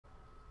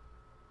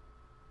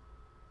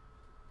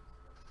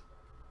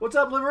What's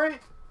up,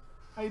 Liberate?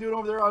 How you doing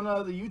over there on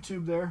the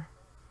YouTube there?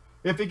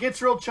 If it gets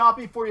real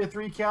choppy for you,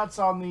 three cats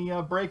on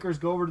the breakers,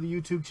 go over to the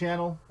YouTube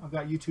channel. I've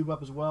got YouTube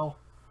up as well.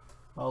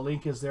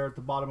 Link is there at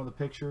the bottom of the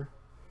picture.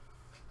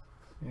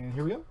 And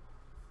here we go.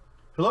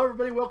 Hello,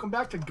 everybody. Welcome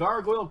back to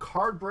Gargoyle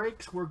Card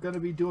Breaks. We're going to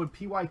be doing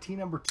PYT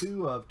number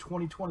 2 of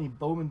 2020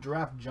 Bowman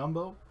Draft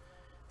Jumbo.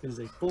 It is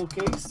a full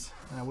case,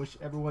 and I wish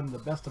everyone the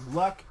best of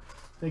luck.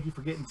 Thank you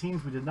for getting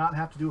teams. We did not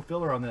have to do a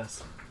filler on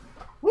this.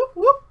 Whoop,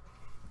 whoop.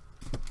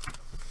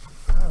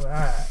 All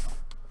right.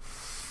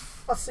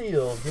 A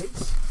seal,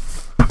 Gates.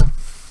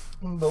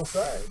 On both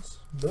sides.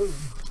 Boom.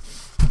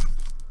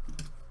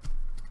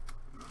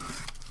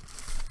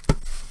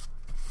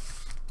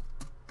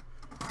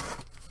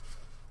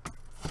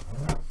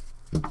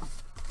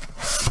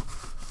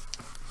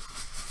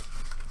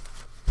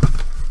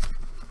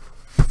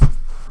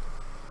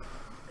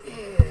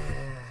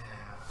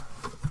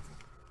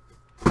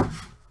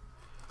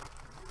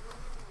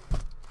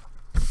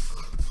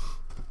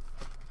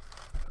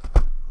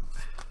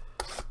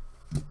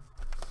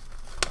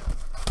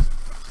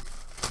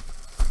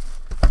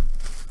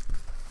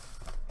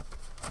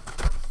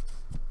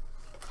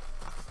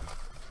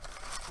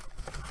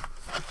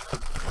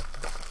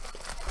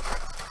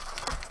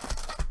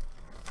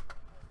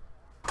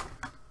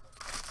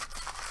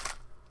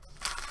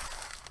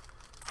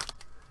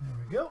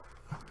 Go.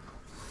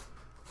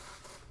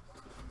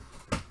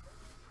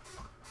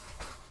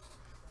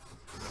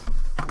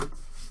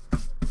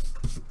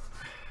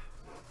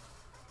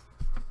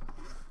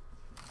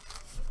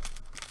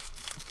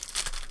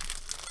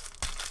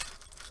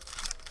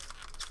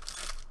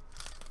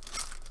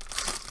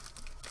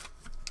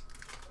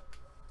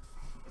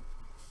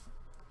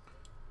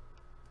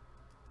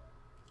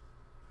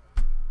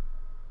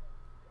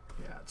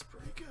 Yeah, it's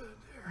pretty good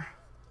there.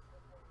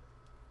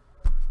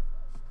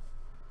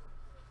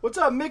 What's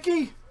up,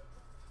 Mickey?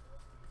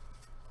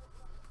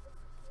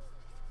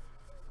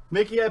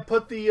 Mickey, I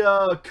put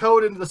the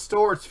code into the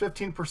store. It's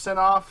 15%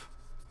 off.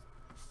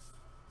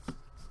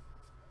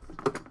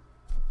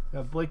 You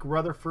have Blake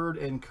Rutherford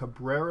and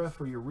Cabrera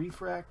for your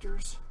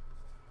refractors.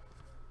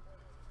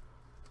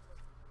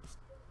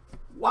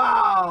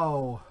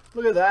 Wow!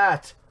 Look at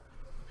that.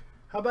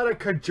 How about a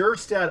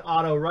Kjerstad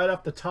auto right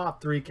up the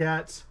top, three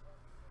cats?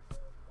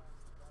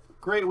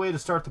 Great way to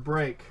start the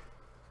break.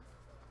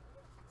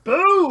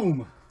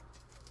 Boom!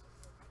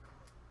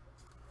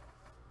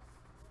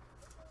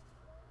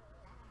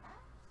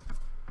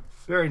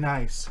 Very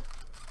nice.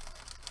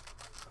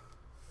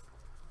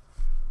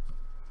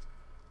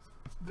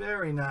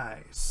 Very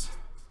nice.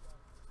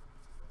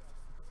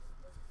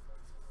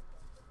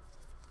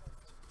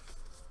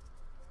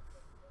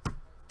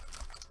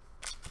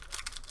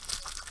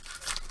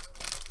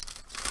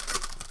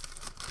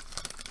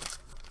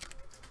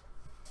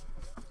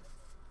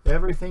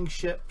 Everything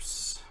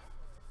ships.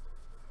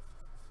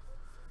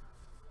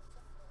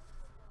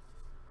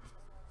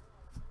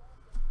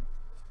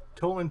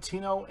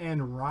 Tolentino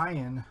and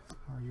Ryan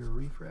are your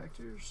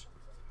refractors.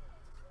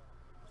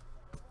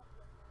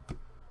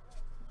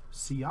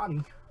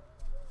 Siani.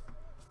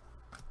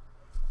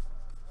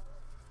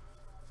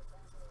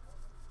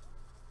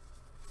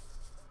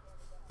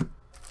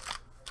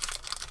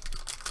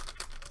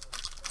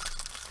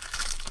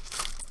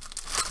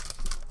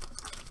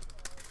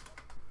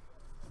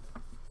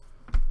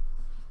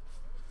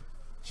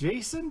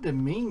 Jason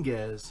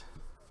Dominguez.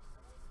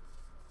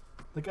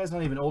 That guy's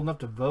not even old enough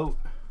to vote.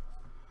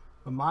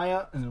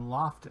 Amaya and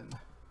Lofton.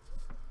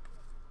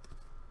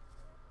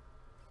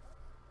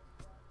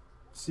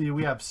 See,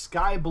 we have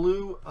Sky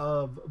Blue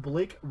of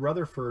Blake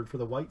Rutherford for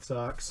the White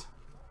Sox.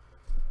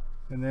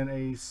 And then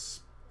a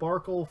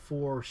Sparkle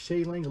for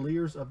Shea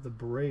Langoliers of the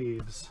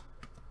Braves.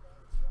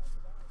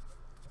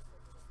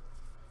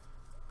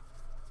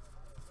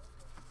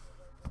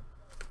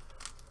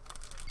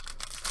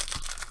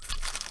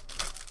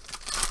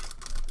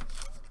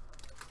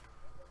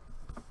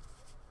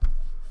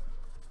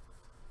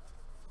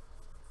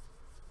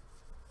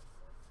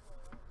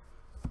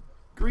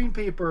 Green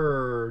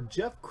paper,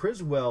 Jeff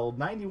Criswell,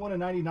 91 and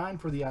 99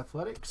 for the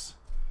Athletics.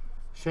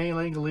 Shane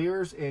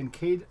Langoliers and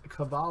Cade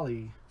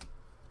Cavalli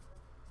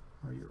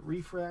are your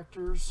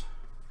refractors.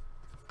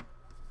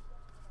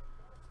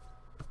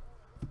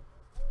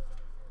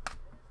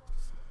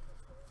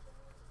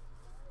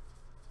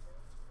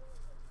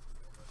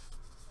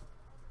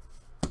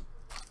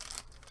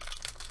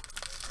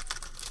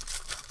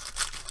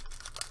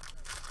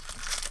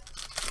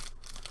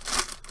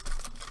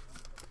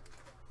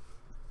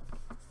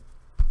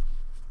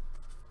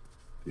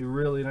 Be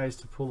really nice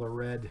to pull a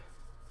red.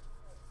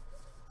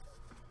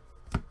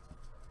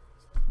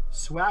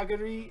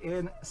 Swaggery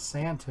and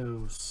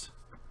Santos.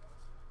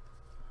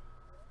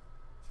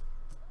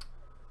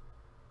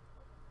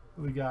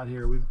 What we got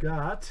here? We've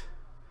got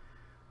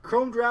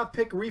Chrome Draft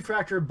Pick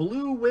Refractor,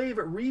 Blue Wave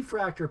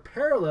Refractor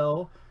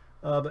Parallel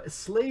of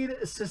Slade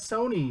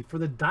Sassoni for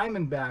the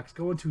Diamondbacks,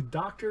 going to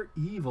Dr.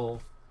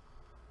 Evil.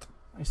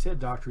 I said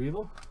Dr.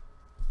 Evil.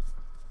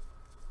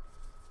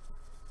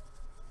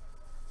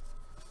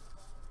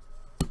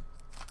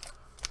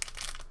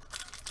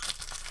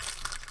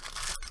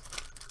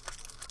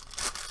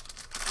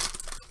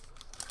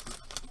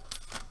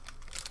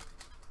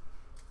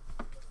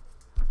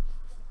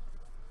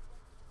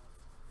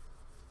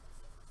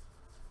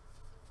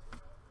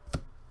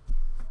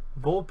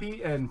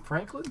 Volpe and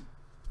Franklin.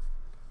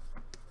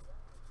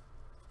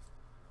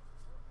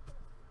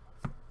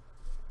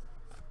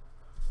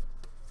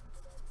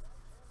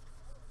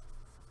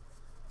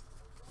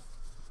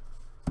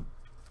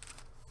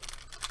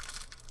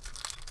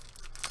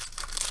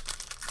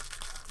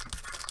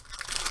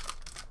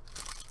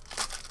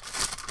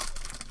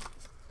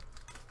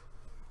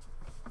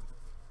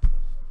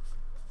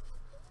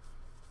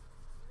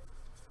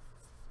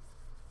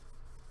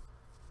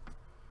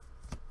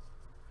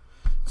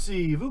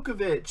 See,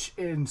 Vukovic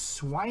and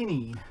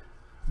Swiney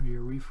are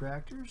your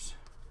refractors.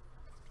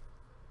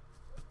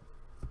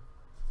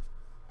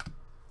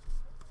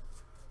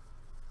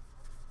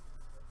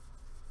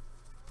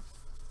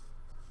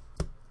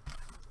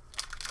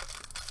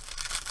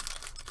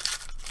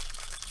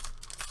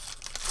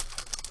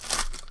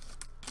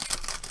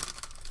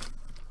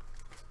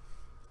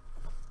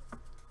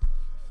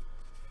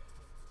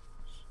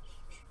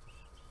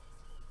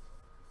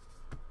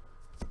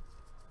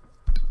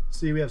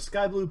 See, we have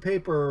sky blue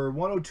paper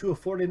 102 of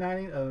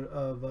 49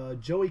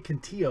 of Joey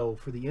Cantillo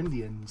for the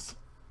Indians.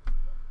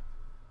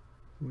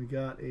 We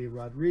got a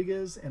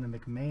Rodriguez and a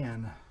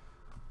McMahon.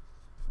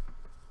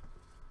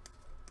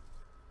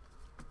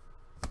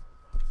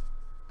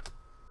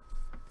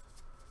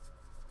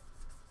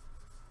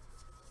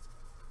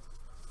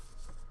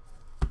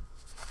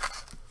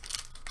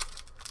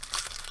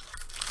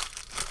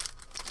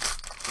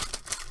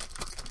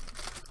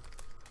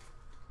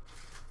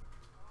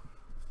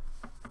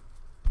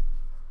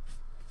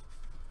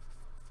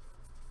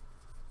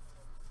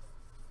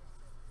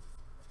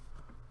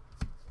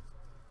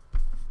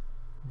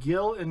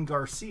 Gill and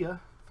Garcia.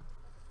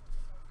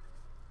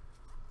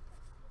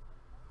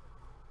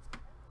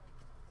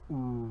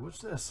 Ooh,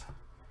 what's this?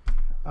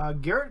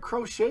 Garrett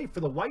Crochet for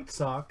the White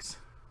Sox.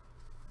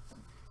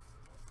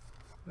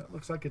 That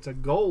looks like it's a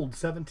gold,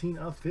 17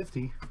 of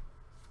 50.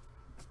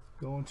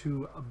 Going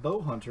to a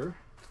Bow Hunter.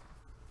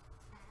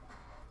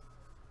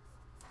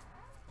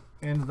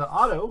 And the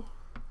auto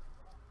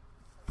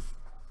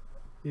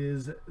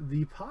is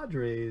the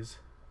Padres.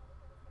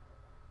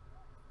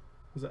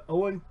 Was it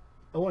Owen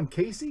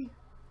Casey?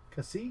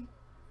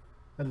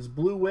 That is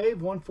Blue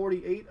Wave,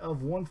 148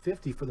 of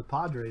 150 for the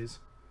Padres.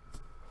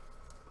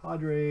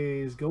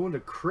 Padres going to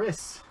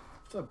Chris.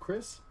 What's up,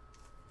 Chris?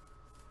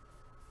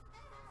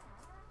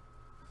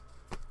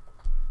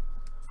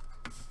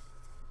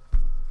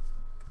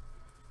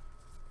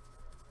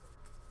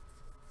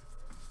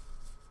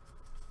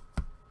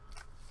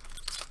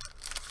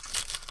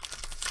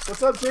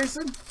 What's up,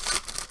 Jason?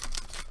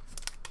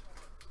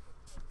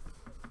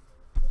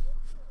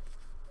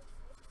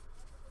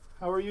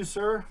 How are you,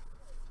 sir?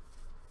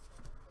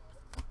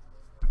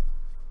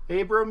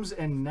 Abrams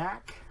and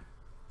Knack.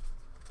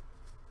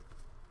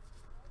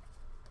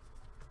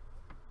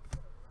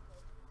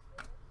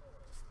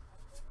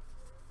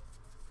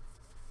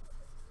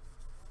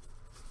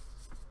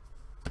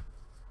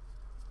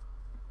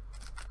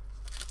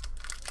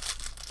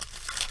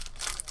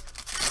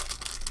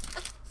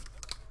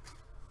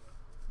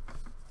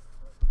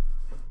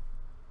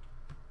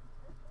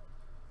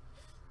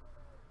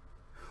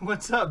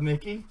 What's up,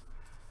 Mickey?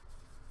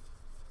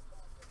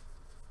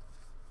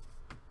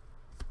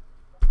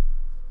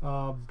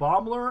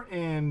 Baumler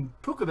and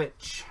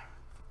Pukovic.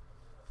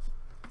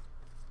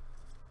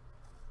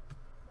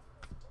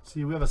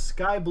 See, we have a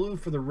sky blue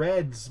for the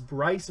Reds,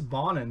 Bryce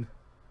Bonnin.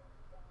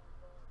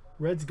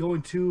 Reds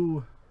going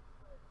to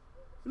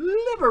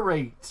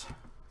Liberate.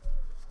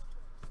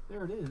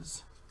 There it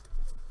is.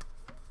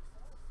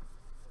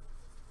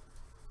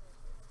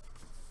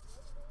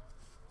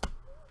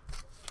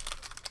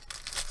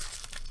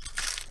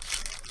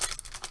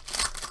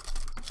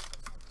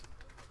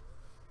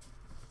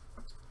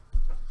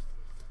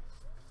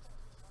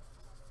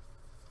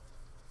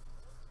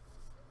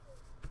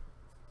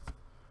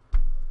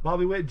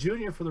 Bobby Witt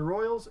Jr. for the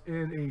Royals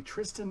and a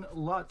Tristan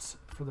Lutz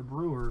for the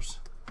Brewers.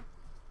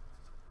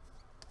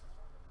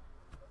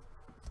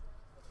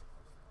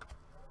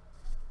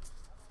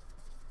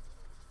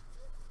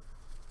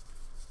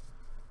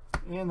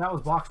 And that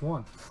was box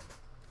one.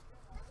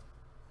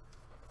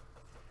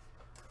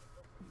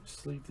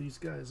 Sleeve these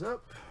guys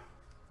up.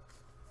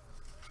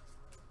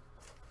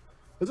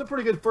 It was a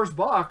pretty good first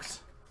box.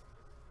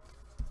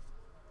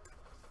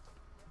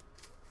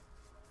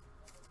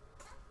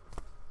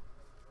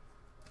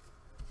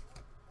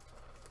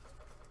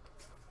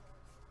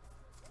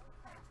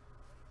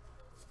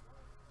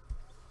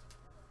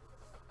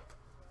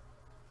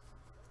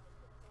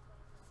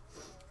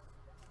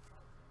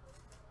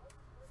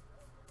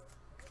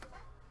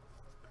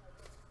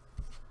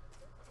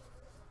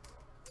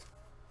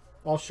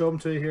 I'll show them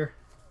to you here.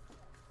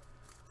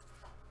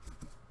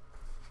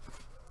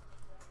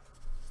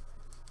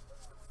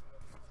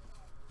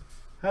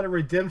 Had a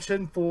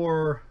redemption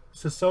for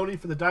Sassoni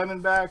for the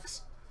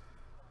Diamondbacks.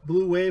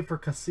 Blue Wave for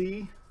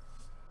Cassie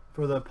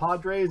for the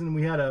Padres. And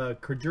we had a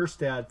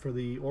Kjerstad for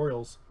the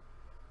Orioles.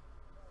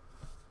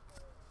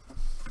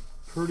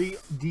 Pretty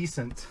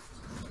decent.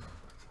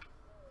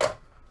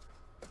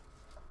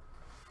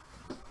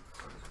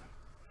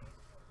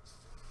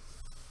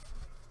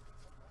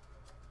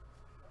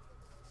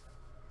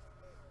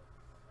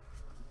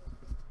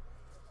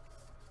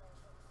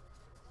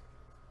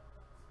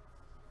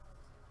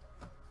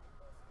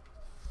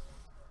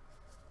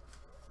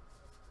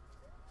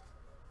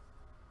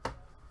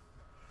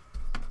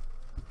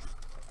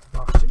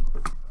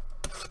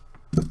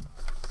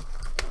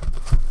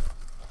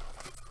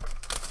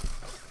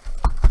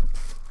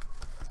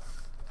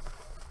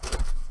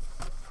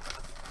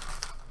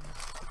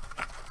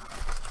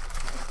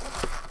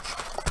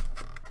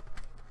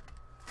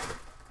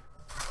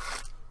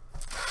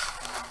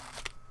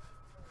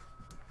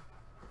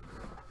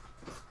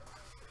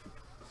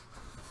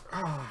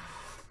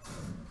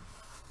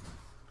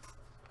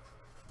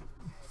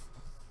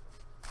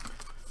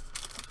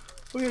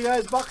 Okay,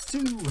 guys, box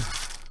 2.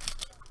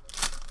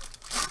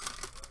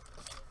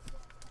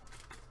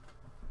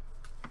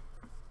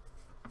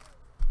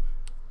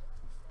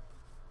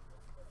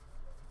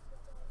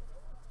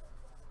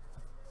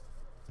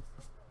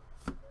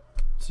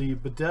 See,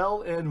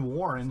 Bedell and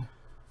Warren.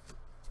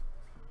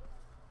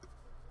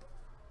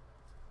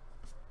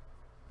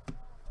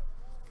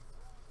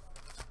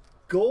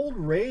 Gold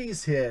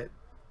Rays hit.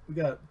 We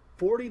got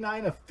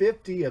 49 of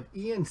 50 of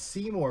Ian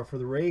Seymour for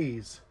the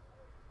Rays.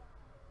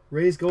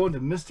 Rays going to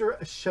Mr.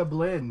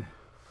 Chablin.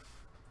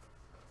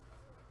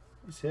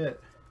 Nice hit.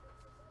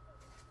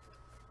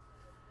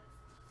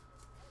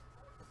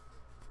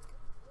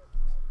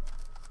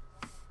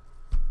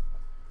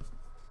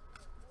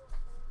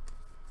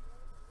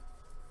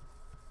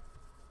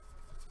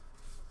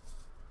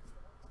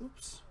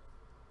 Oops.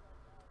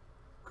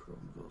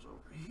 Chrome goes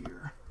over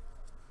here.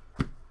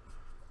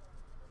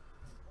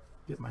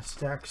 Get my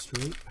stack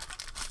straight.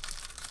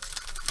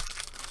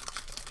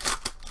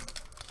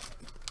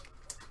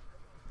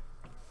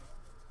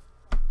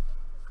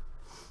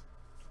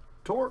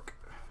 Torque.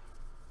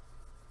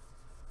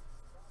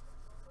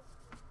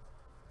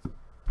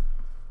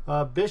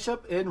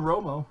 Bishop and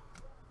Romo.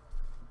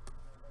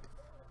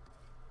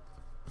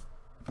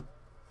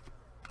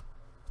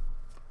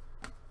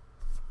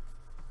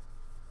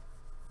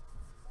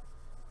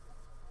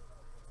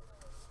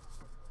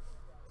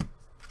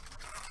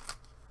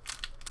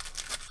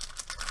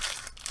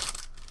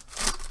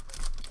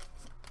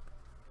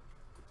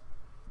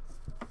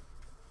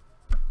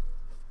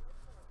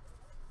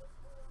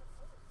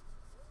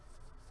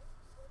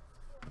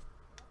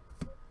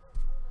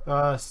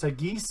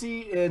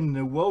 Sagisi and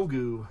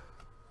Nwogu.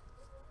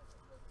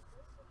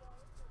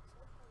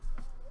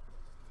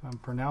 If I'm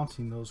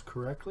pronouncing those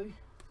correctly.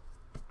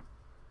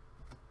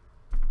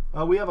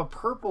 We have a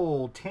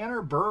purple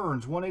Tanner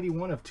Burns,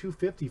 181 of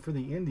 250 for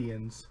the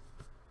Indians.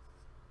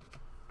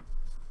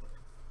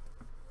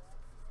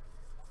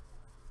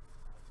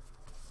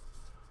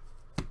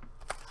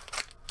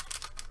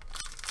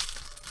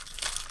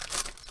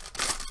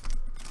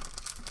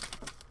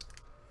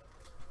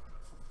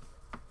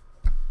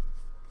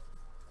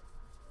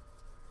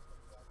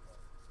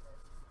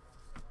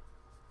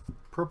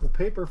 Purple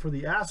paper for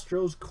the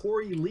Astros,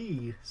 Corey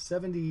Lee,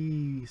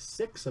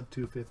 76 of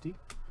 250.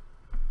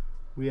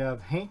 We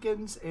have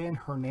Hankins and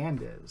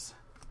Hernandez.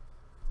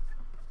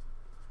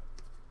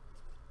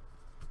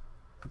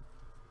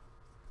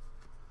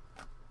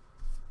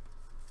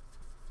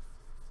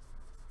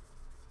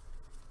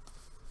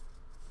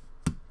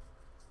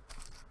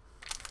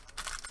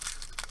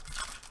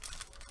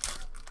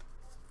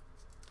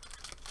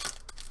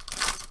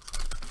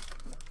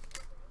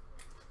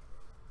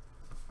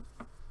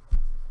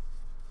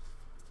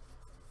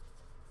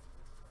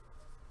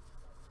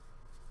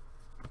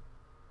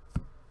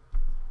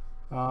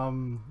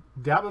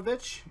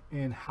 Dabovich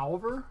and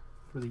Halver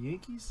for the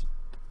Yankees.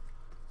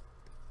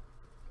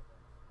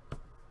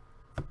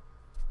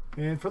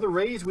 And for the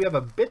Rays, we have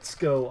a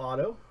Bitsko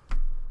auto.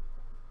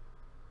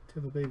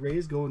 Tampa Bay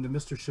Rays going to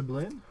Mr.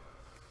 Chablin.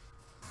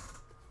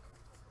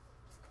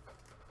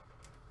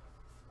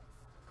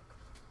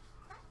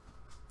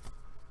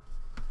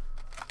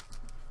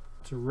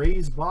 It's a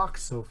Rays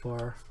box so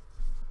far.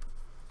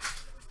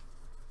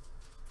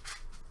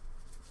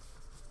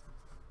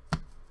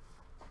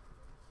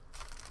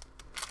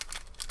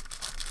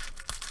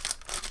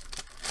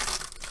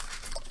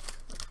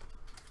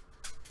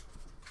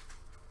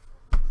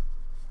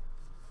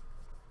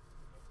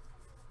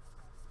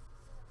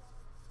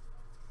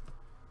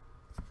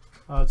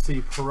 Let's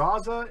see,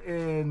 Peraza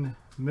and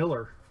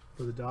Miller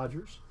for the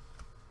Dodgers.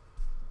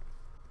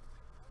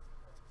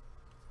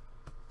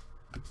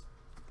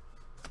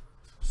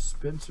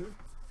 Spencer.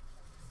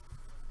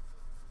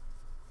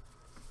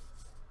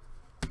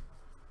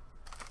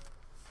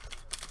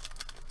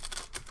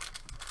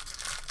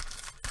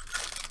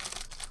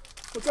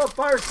 What's up,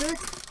 Fire Stick?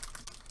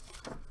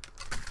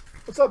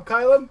 What's up,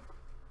 Kylan?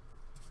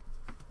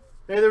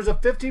 Hey, there's a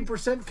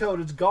 15%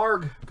 code. It's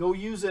GARG. Go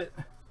use it.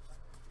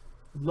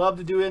 Love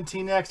to do NT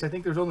next. I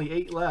think there's only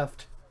 8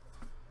 left.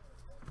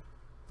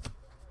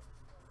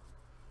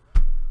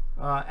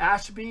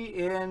 Ashby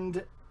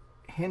and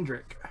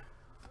Hendrick.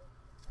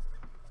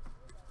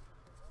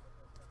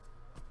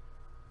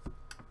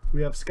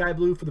 We have Sky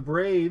Blue for the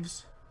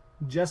Braves.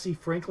 Jesse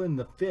Franklin,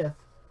 the 5th.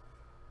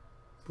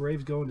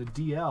 Braves going to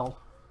DL.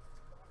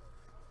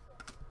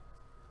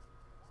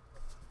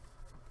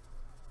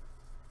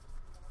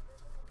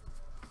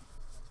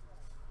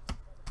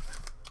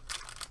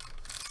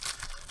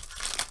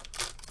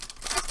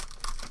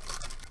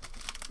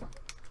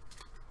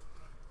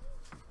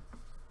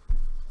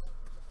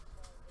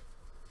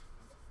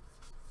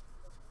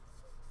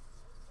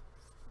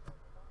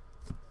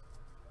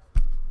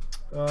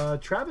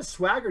 Travis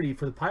Swaggerty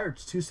for the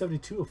Pirates,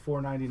 272 of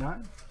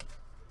 499.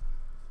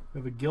 We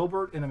have a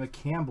Gilbert and a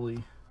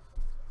McCambley.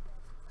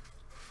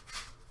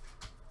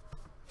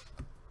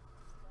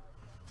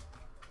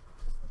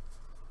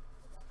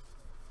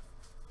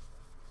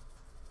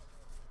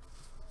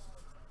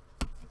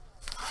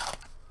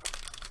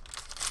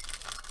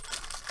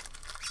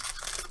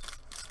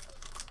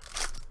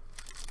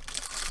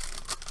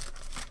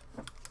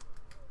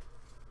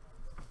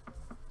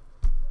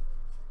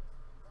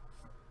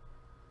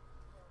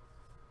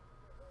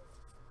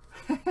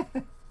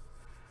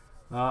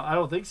 I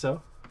don't think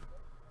so.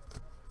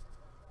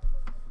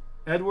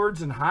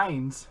 Edwards and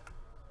Hines.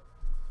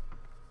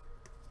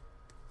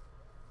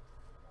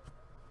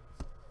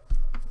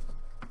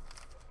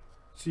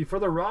 See, for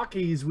the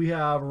Rockies, we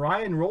have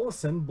Ryan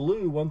Rollison,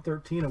 blue,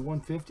 113 of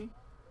 150.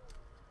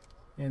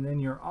 And then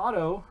your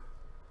auto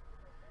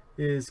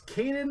is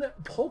Caden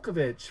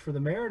Polkovich for the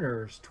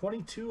Mariners,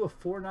 22 of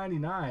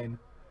 499.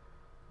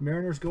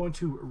 Mariners going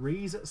to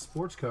Rays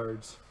Sports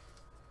Cards.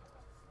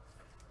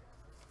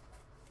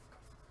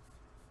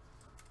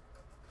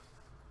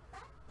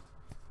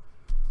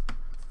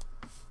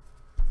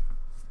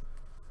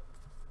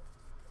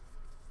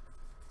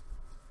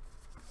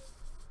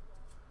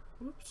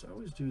 Whoops, I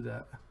always do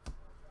that.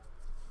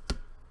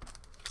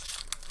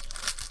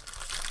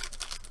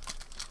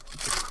 Put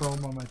the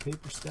chrome on my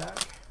paper stack.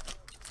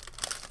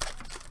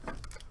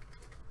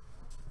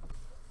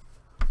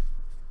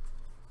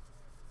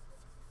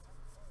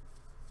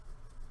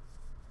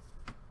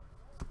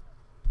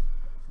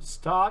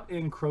 Stott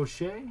and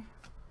Crochet.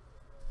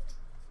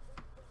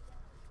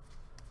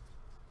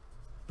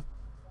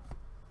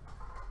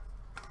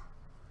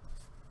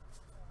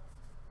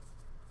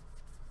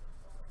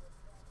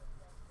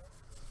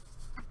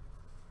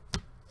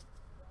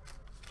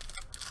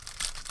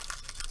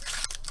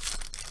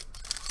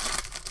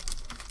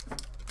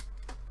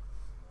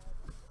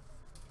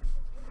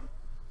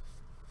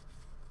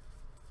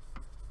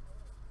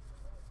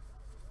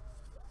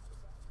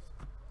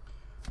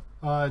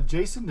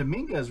 Jason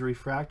Dominguez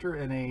refractor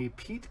and a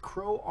Pete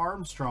Crow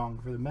Armstrong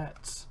for the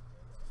Mets.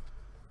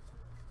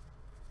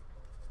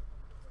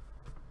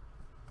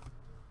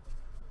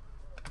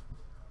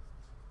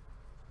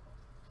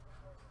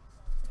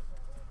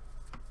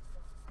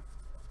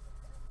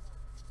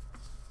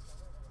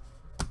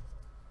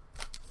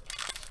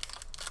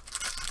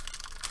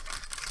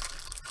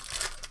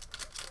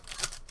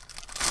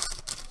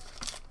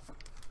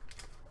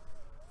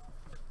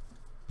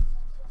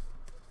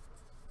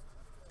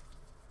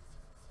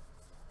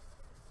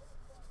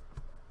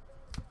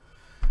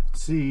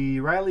 See,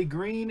 Riley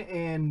Green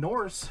and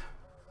Norris.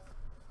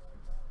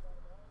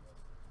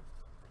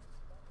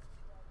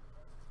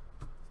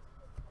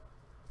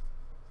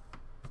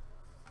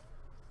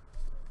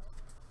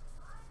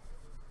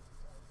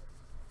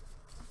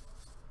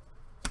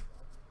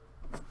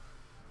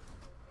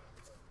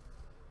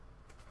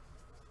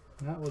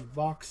 That was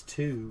box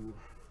 2.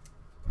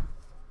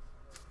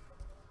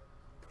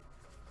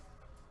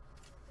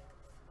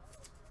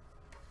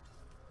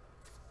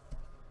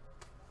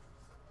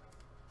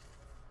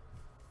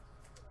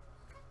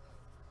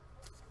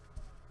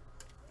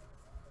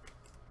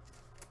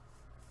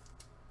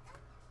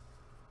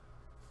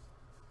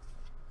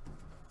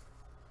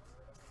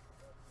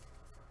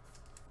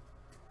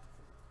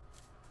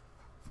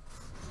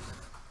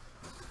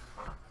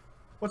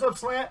 What's up,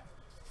 Slant?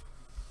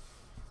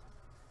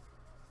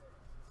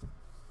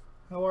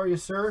 How are you,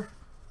 sir?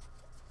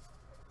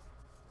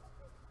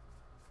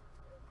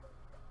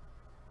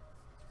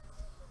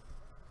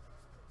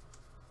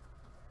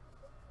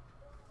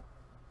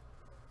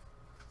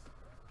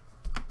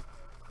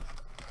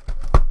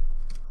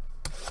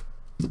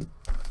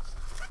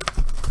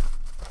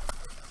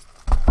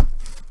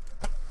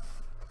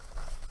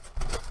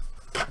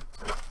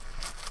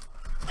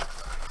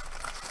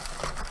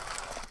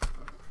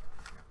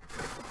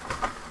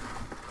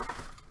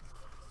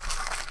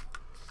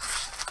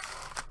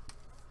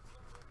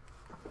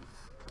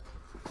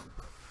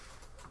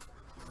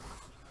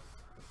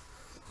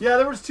 Yeah,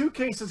 there was 2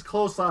 cases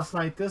closed last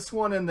night. This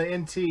one and the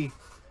NT.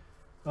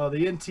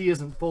 The NT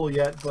isn't full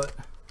yet, but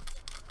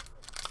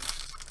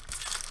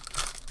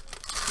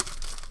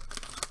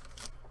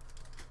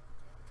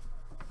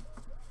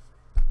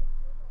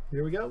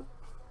here we go.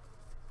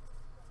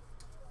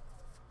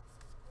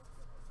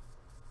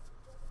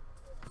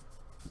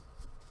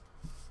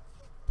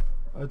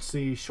 Let's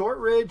see,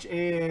 Shortridge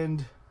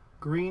and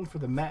Green for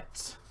the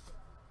Mets.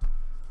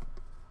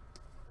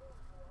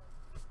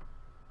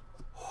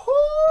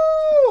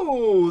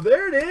 Oh,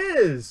 there it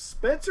is.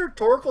 Spencer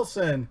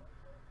Torkelson.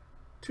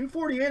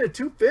 248 of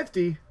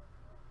 250.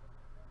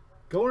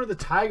 Going to the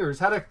Tigers.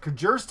 Had a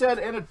Kjerstad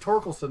and a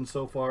Torkelson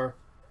so far.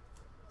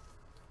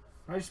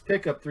 Nice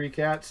pickup, 3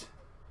 Cats.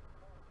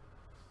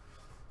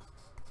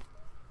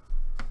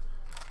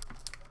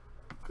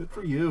 Good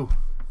for you.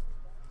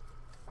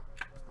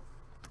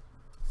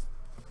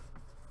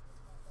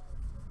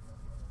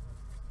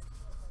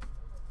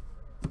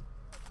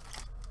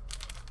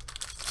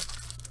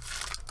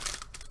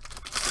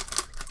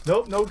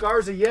 Nope, no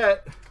Garza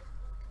yet.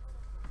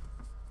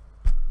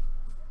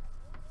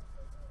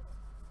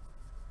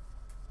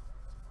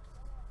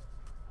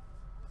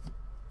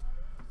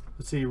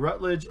 Let's see,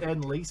 Rutledge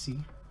and Lacey.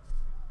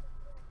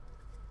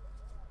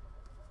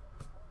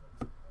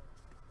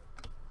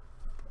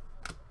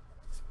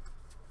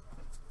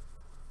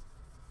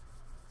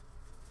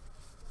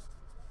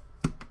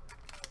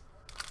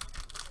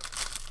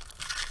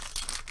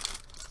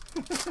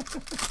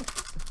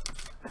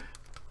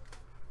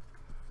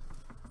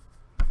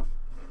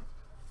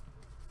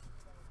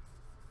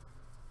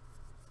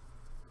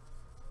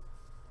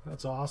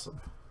 That's awesome.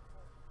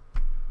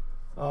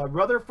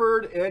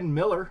 Rutherford and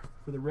Miller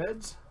for the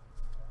Reds.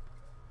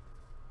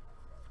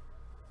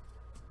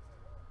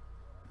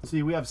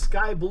 See, we have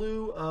Sky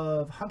Blue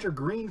of Hunter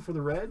Green for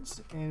the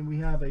Reds, and we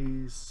have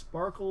a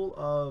Sparkle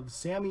of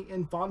Sammy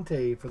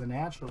Infante for the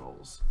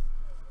Nationals.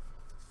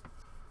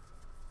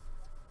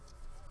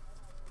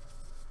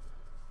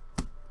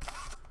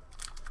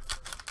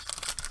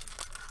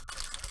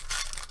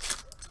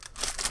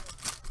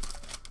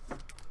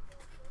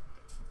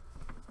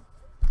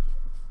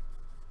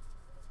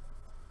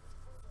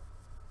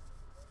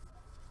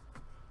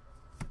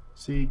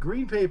 See,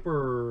 green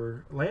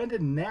paper,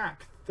 Landon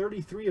Knack,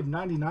 33 of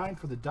 99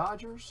 for the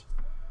Dodgers.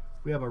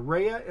 We have a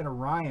Rhea and a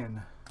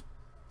Ryan.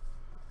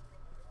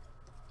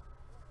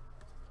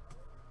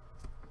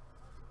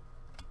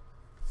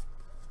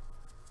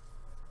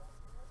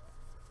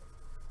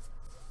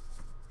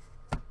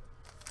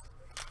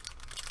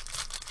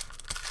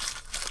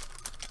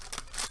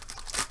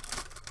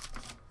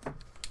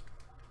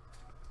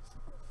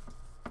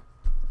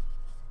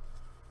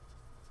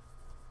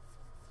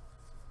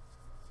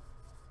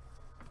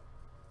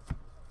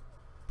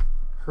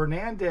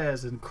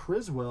 Hernandez and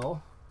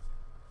Criswell.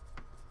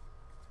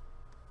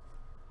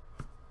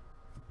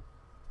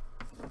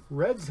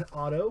 Reds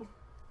auto,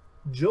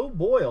 Joe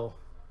Boyle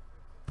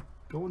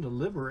going to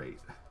Liberate.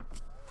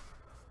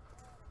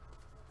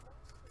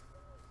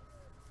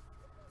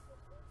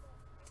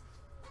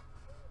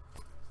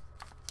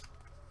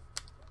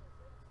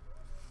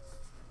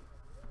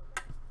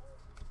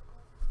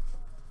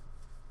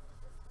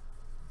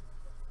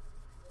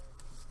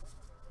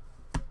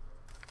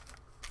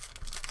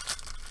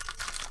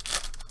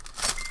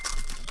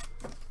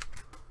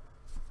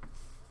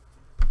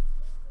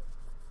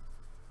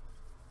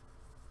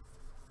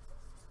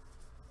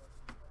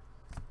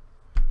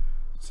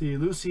 See,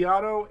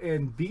 Luciano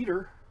and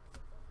Beater.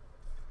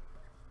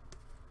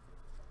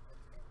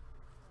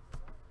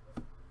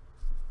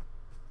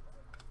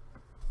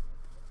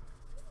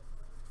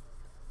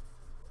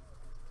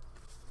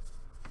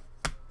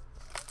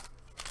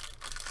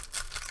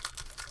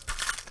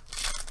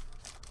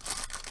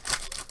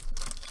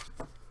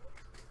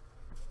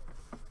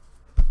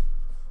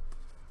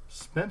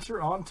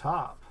 Spencer on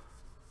top.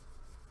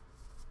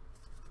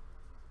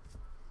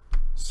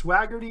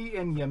 Swaggerty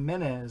and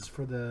Jimenez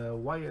for the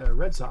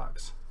Red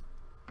Sox.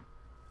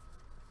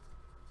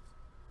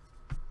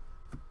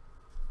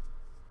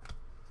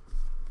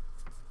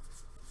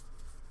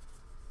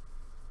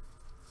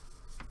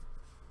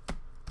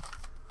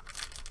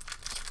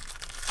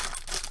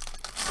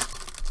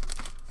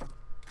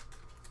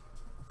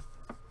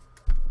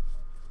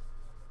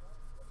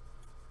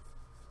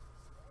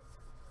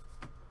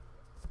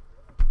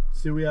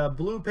 So we have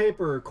blue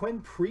paper,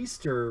 Quinn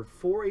Priester,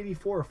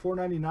 484,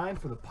 499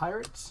 for the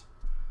Pirates.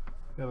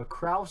 We have a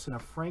Krause and a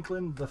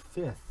Franklin the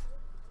 5th.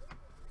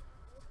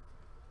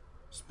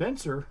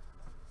 Spencer,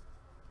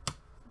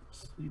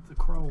 let's leave the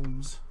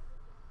chromes.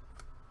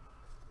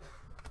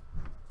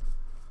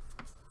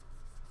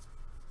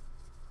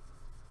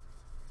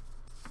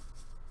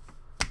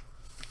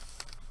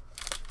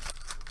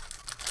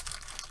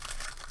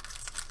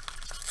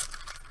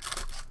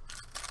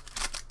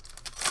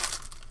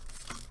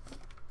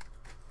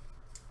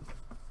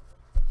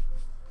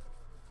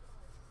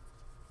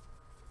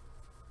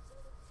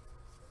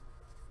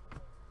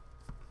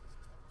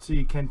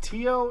 See,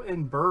 Cantillo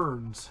and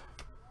Burns.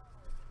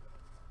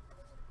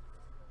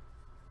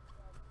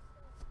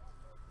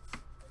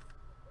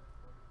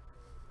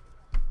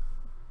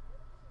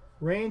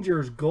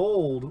 Rangers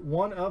gold,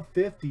 1 of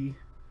 50.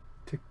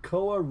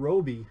 Tekoa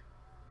Roby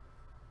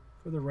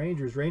for the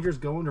Rangers. Rangers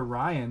going to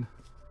Ryan.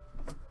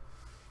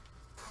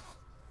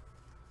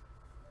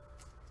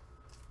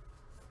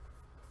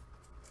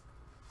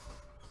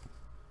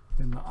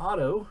 And the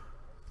auto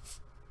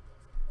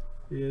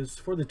is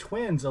for the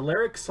Twins,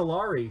 Alaric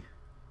Solari,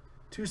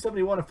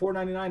 271 of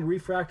 499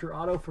 refractor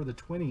auto for the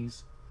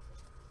Twinnies.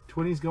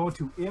 Twinnies going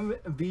to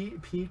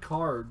MVP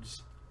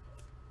cards.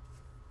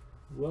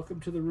 Welcome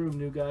to the room,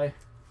 new guy.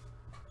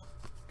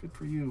 Good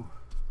for you.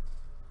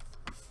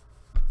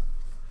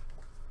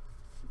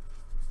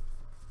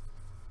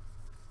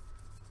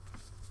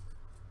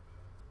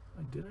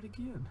 I did it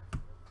again.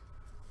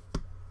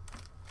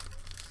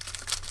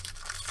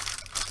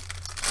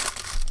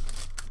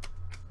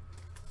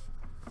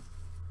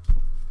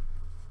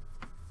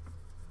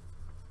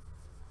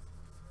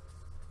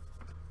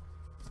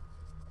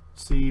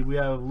 See, we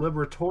have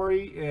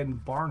Liberatore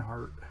and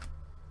Barnhart.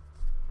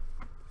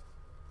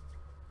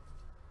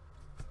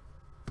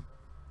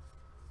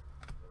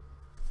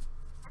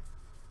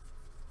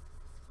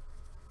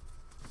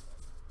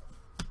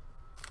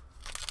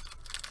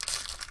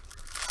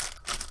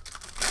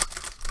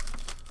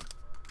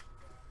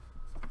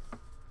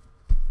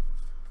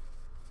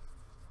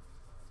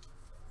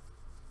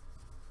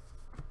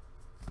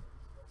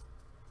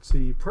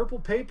 See, purple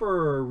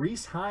paper,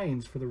 Reese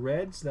Hines for the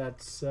Reds.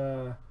 That's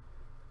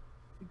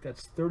I think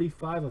that's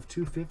 35 of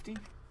 250.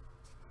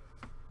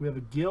 We have a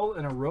Gill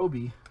and a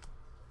Roby.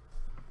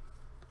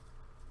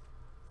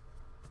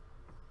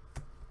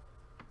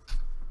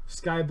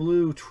 Sky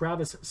blue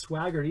Travis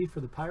Swaggerty for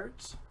the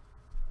Pirates.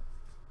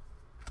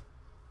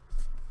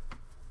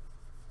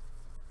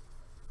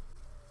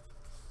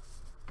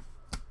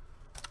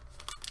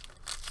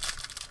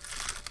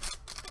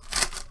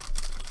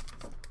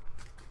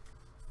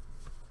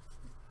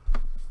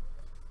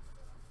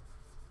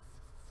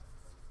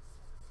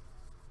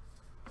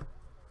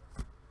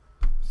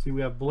 See,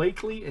 we have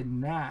Blakely and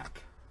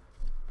Knack.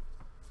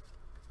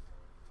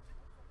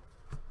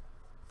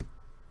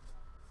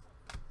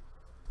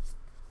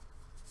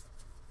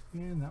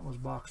 And that was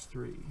box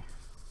 3.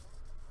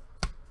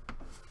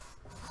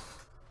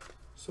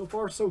 So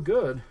far, so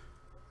good.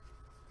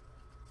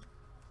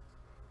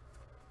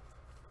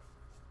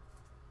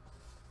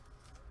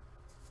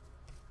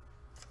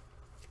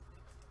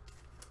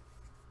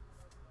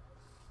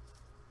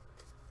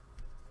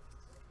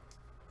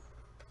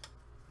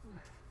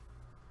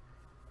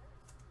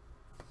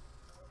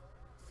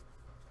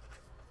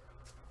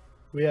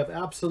 We have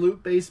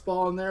Absolute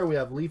Baseball in there. We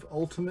have Leaf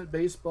Ultimate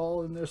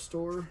Baseball in their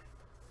store.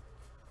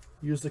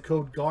 Use the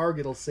code GARG.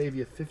 It'll save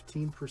you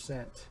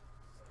 15%.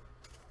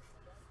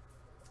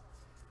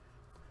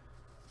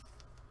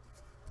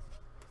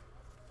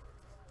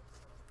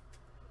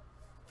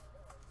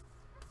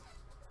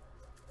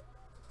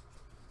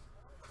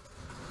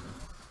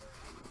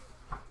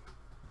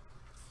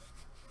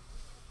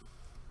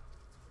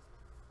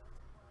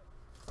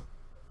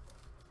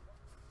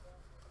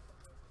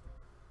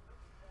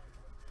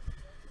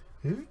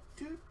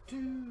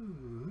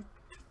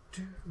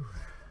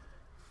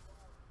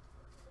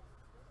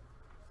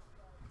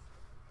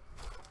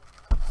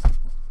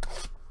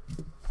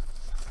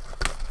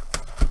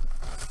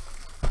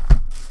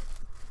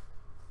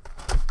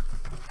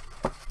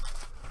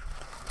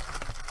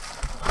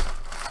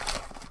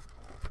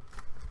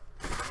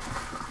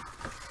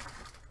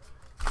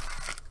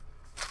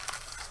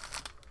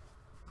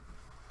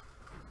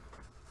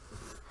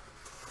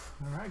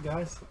 All right,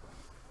 guys.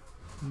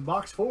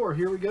 Box 4,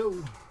 here we go.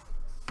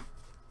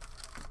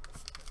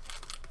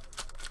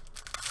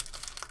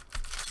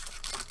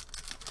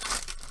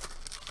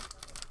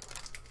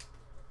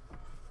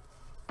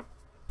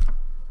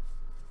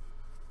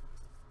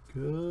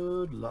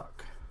 Good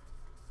luck.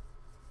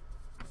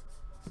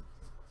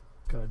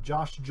 Got a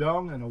Josh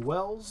Jung and a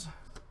Wells.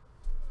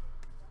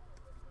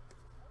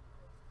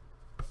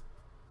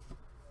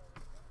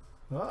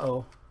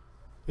 Uh-oh.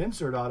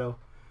 Insert auto.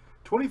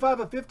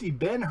 25/50,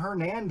 Ben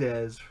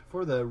Hernandez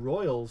for the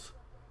Royals.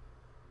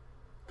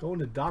 Going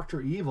to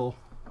Dr. Evil.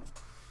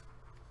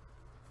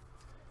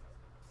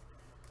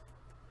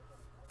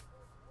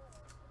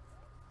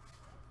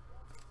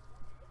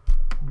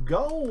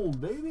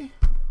 Gold, baby.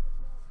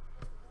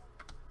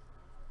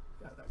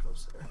 Yeah, that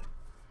goes there.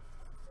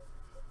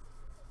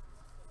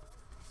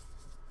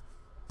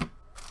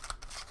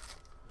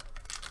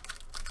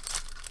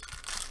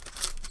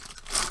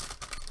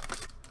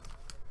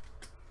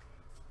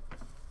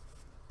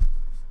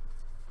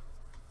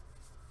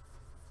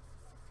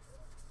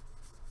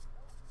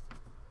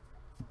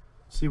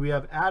 See, we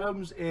have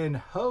Adams and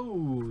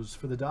Hose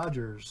for the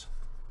Dodgers.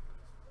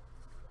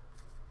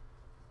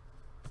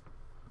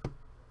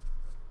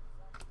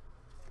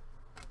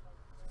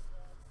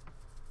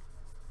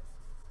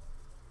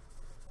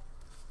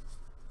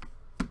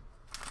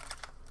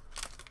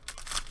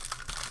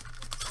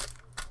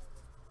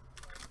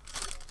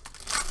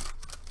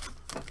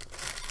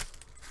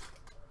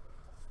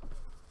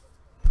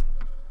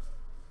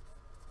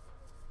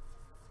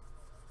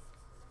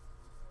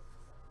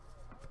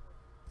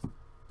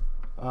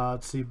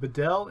 Let's see,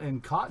 Bedell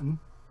and Cotton.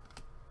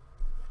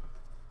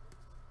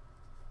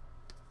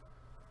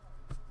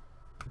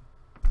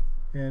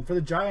 And for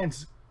the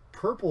Giants,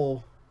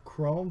 purple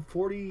chrome,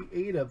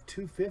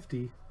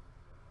 48/250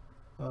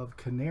 of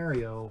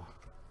Canario.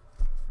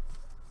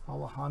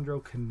 Alejandro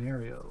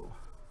Canario.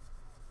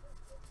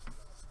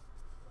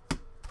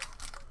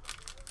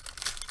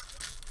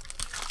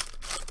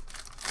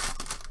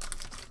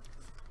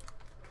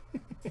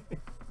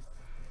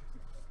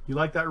 You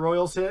like that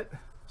Royals hit?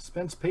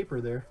 Spence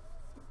paper there.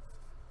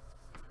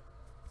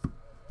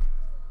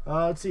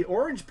 Let's see,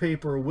 orange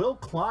paper, Will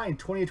Klein,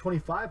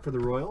 20/25 for the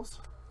Royals.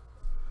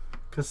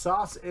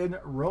 Casas and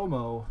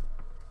Romo.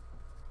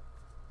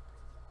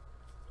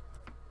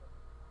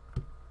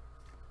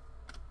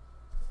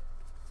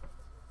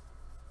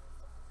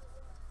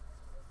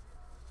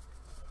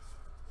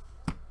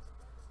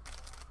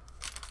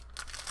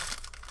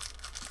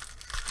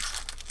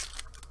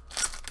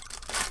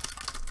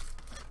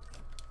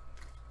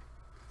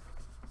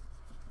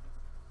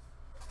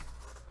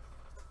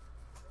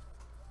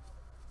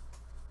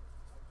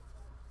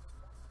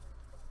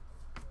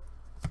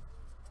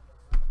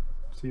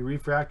 See,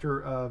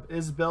 refractor of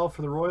Isbell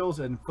for the Royals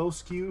and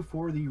Foscue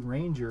for the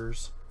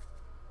Rangers.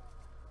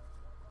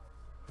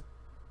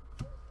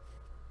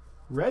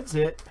 Reds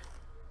hit.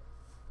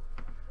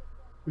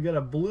 We got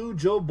a blue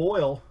Joe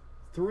Boyle,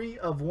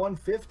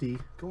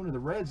 3/150. Going to the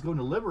Reds, going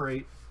to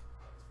Liberate.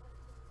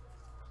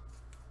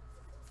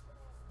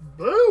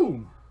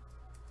 Boom!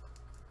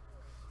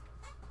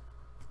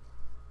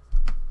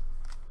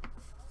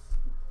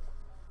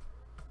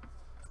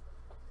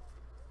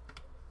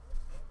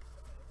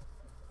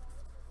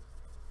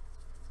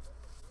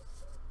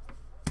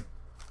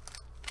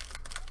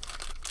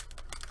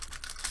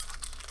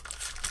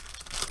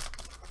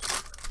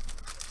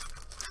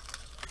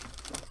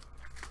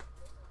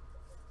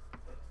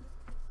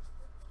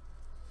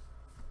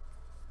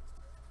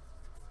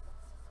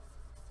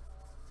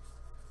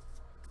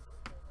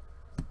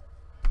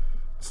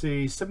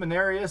 see,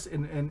 Seminarius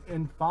and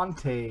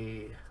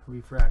Infante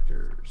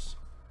refractors.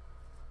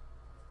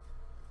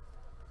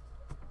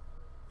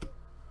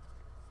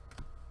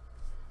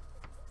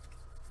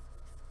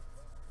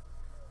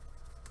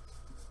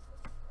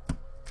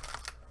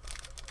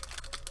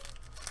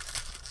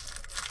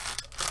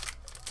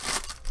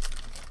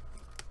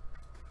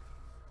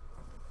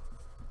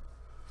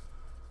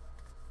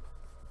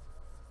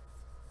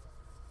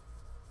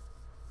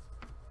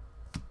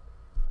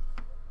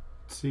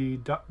 See,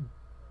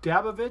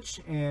 Dabovich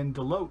and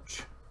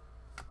Deloach.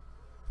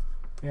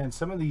 And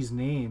some of these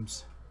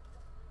names.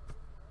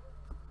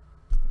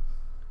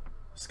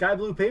 Sky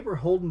blue paper,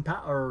 Holden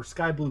Powell, or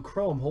sky blue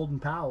chrome, Holden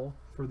Powell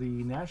for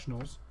the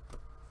Nationals.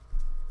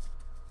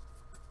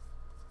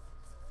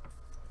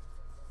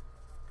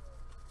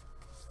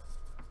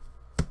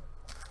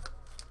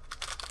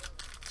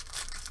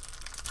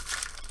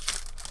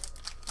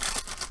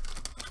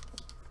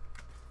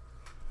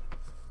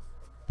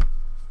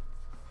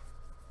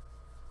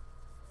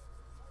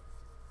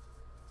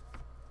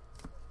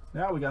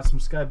 Now we got some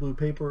sky blue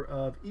paper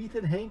of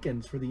Ethan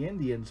Hankins for the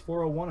Indians,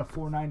 401 of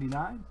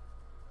 499.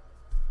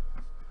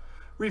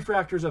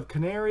 Refractors of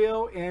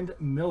Canario and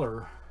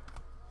Miller.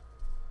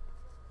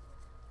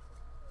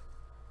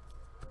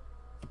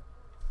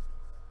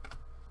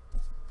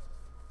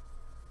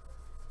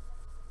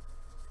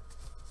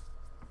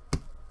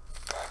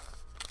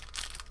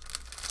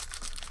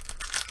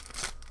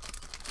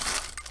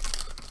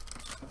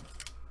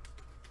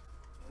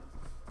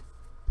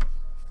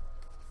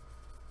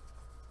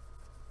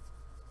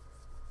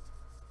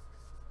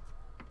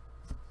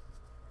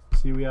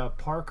 See, we have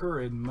Parker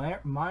and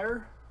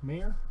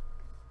Mayer.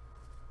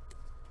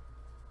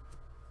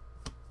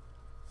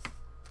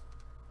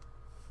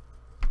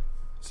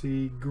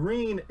 See,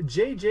 green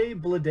J.J.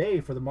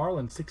 Bleday for the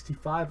Marlins,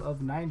 65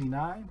 of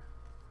 99.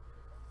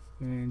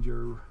 And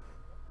your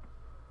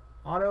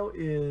auto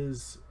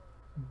is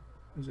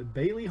it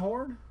Bailey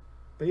Horn?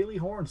 Bailey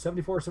Horn,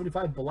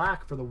 74-75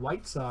 black for the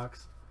White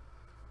Sox.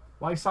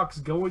 White Sox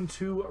going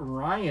to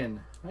Ryan.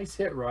 Nice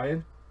hit,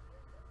 Ryan.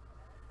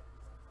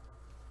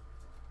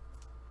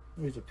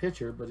 Here's a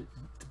picture, but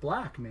it's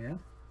black, man.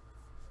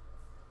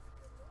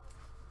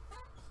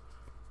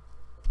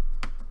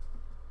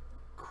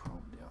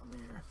 Chrome down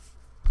there.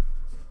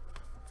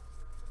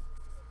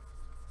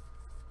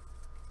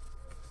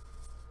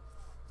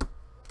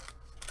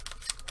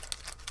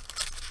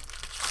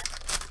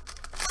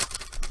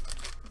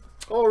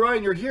 Oh,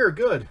 Ryan, you're here.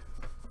 Good.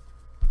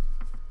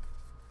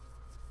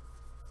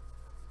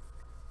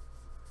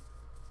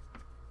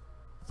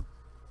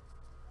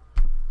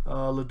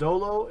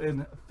 Lodolo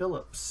and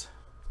Phillips.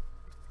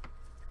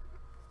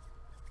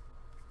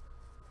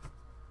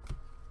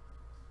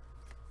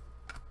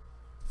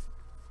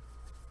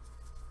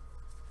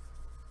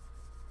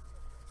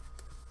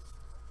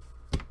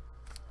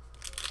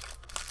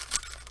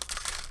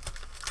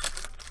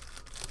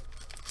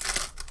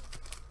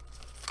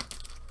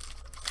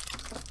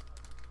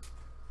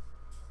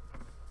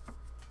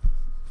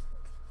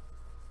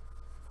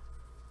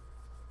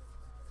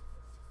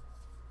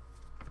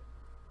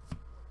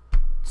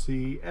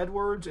 See,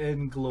 Edwards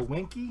and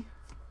Glowinky.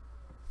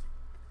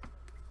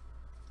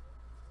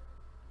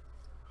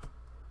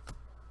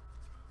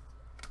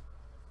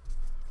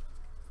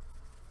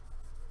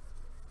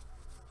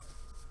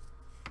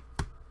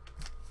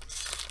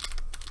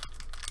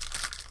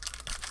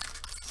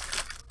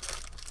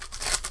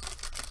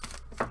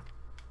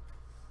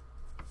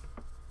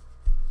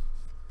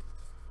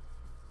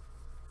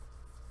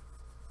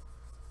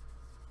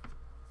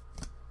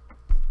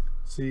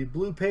 See,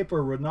 blue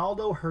paper,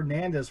 Ronaldo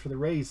Hernandez for the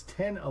Rays,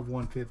 10 of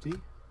 150.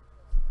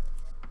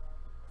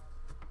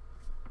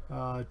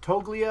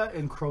 Toglia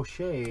and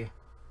Crochet.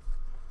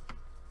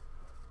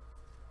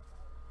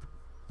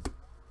 God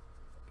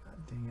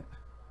dang it.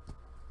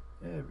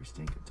 Every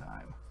stinking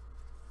time.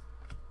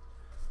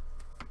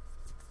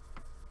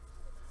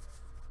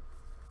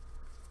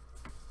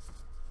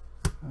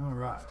 All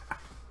right.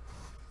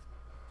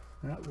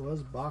 That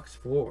was box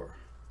 4.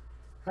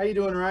 How you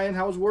doing, Ryan?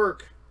 How's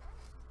work?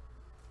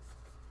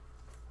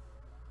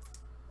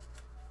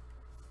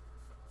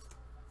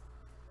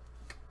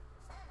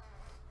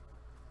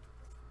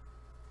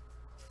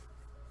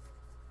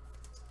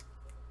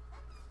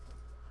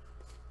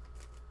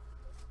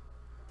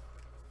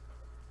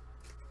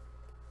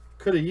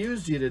 Could have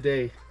used you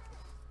today.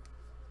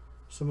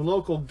 Some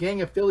local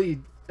gang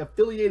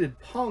affiliated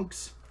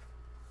punks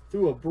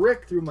threw a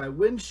brick through my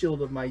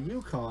windshield of my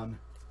Yukon.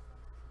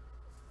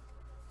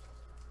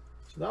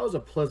 So that was a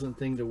pleasant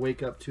thing to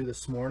wake up to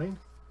this morning.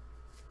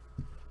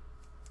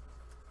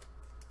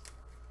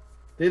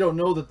 They don't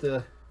know that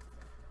the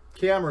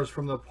cameras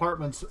from the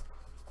apartments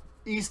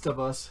east of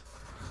us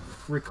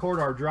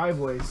record our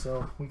driveway,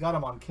 so we got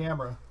them on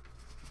camera.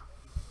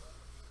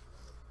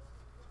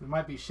 We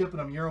might be shipping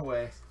them your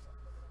way.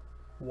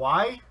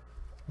 Why?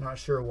 Not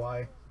sure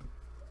why.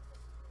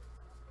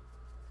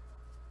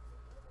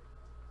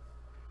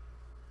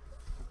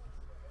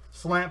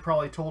 Slant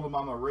probably told him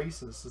I'm a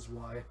racist is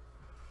why.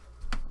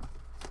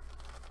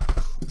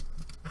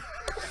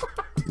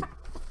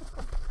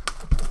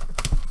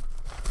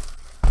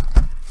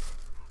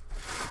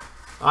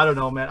 I don't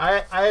know, man.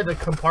 I had to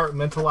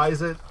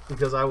compartmentalize it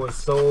because I was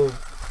so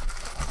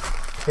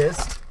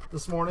pissed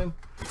this morning.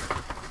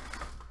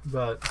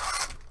 But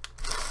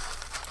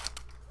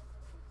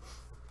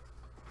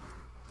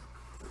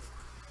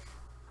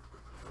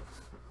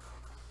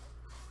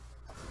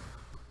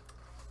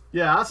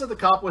yeah, that's what the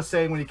cop was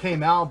saying when he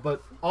came out,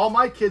 but all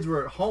my kids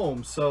were at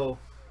home, so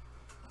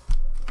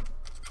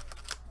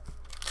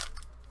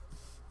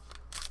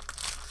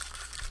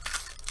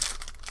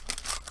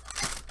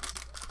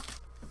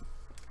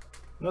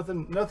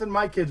nothing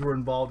my kids were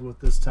involved with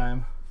this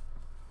time.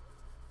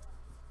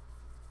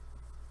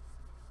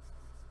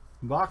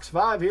 Box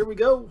 5, here we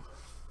go.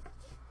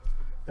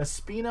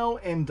 Espino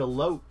and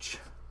Deloach.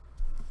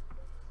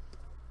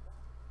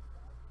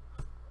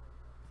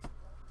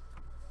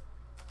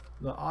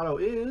 The auto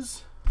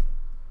is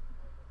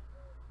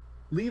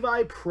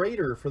Levi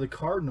Prater for the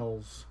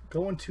Cardinals.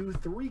 Going to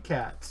 3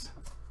 Cats.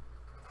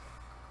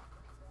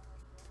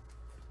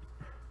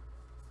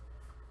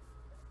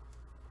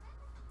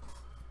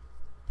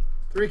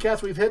 Three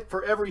Cats we've hit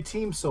for every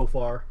team so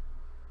far.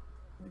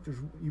 I think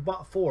you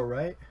bought 4,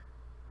 right?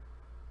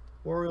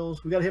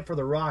 Orioles. We got to hit for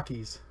the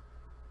Rockies.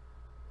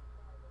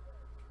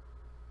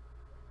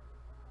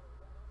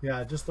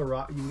 Yeah, just the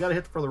Rock. You got to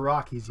hit for the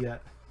Rockies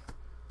yet.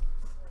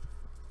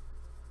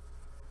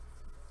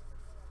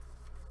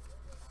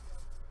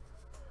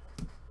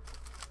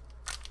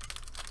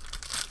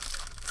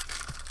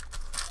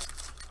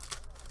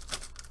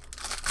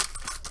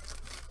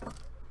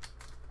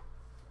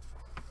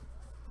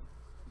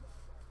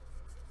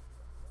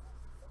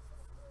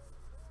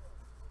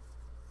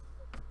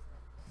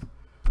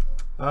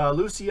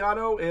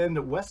 Luciano and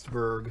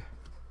Westberg.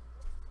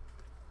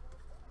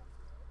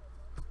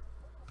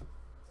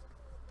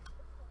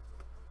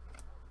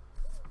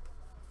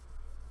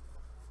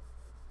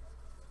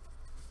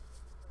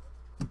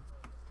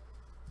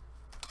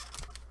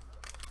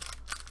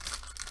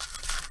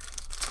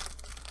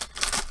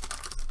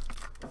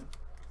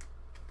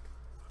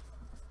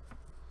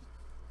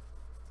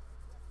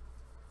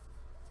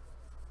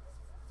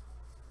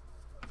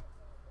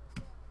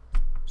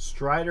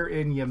 Strider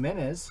and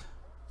Jimenez.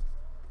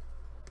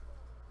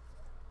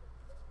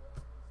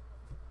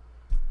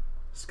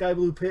 Sky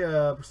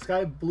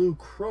blue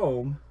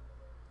chrome,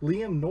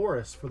 Liam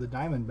Norris for the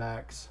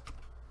Diamondbacks.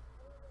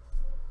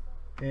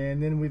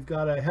 And then we've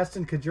got a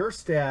Heston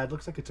Kjerstad.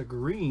 Looks like it's a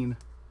green.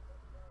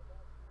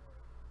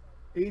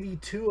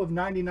 82 of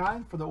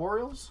 99 for the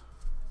Orioles.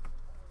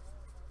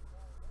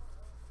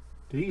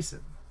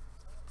 Decent.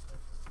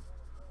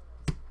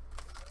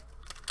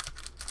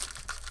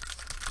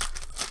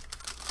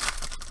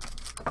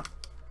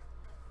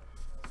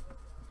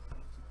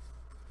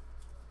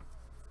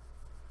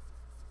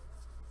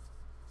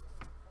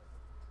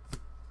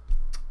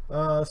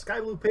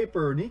 Sky blue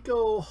paper,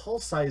 Nico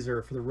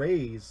Hulsizer for the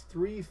Rays,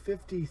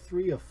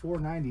 353 of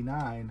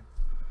 499.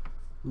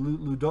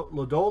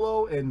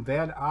 Lodolo and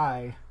Van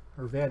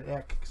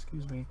Eck,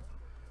 excuse me.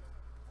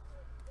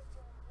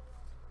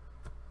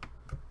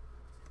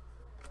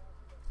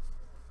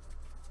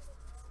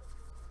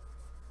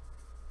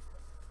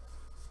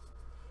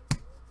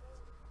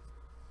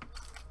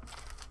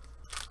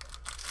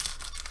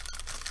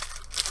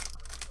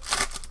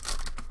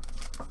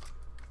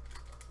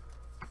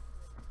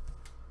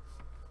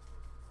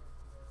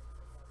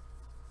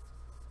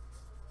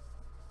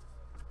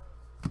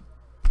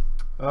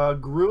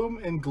 Groom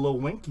and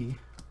Glowinky.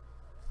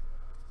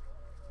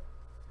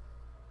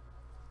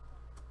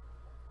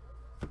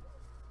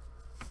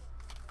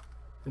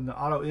 And the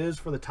auto is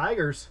for the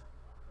Tigers.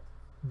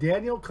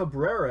 Daniel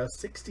Cabrera,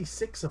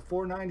 66 of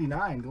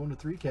 499, going to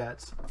 3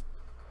 Cats.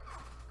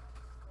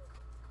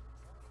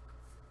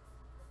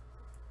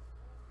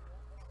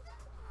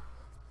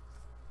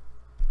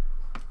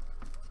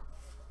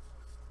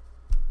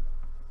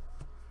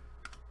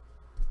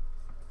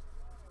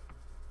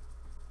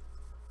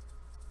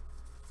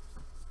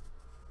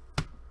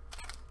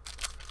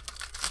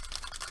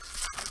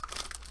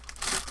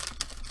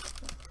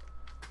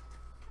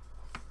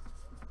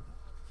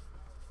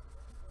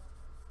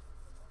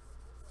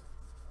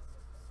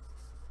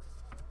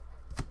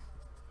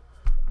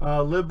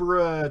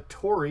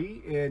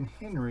 Liberatore and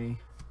Henry.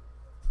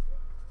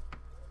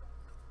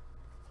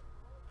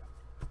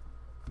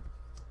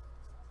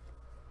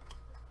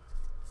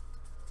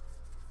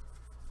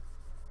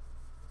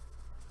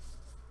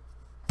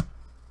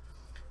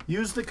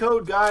 Use the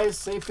code, guys.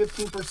 Save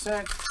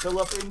 15%. Fill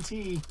up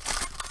NT.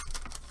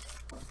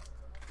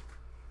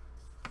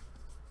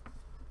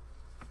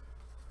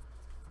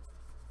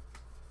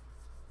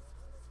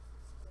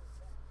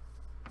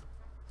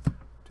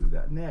 Do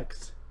that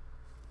next.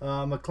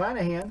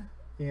 McClanahan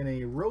and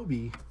a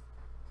Roby.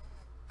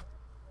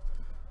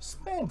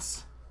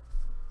 Spence.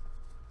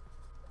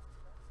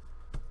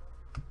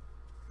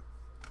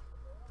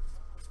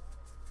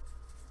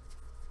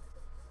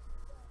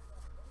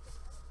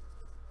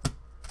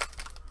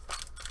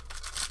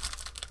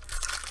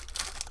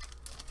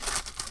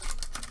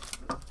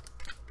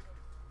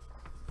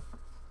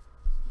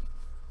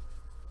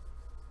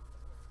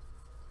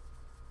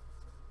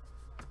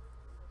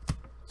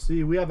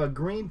 See, we have a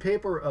green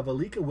paper of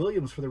Alika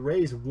Williams for the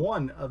Rays,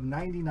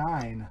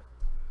 1/99.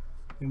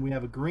 And we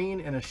have a green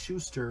and a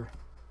Schuster.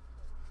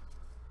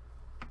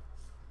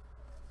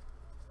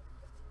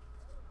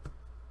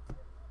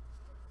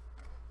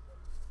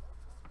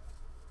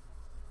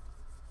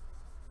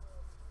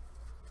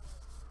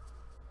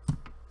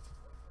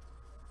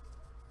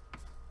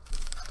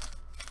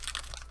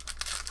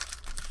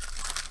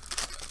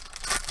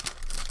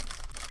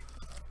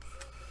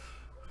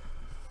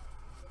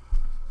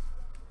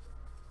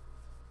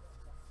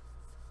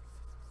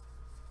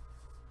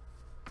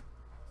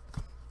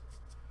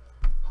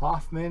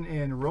 Hoffman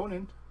and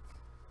Ronan.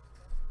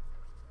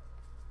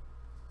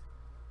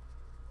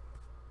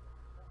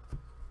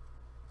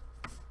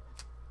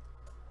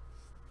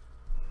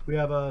 We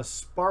have a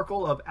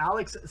sparkle of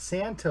Alex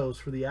Santos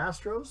for the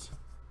Astros.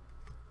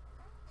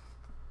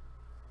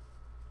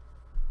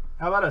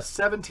 How about a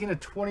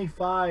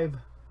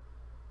 17/25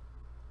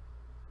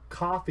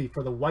 coffee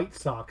for the White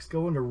Sox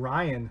going to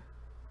Ryan?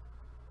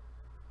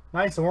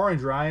 Nice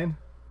orange, Ryan.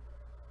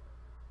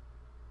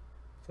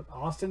 Is it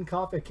Austin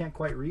coffee? I can't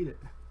quite read it.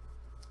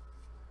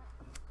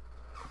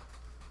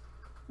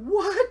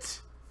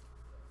 What?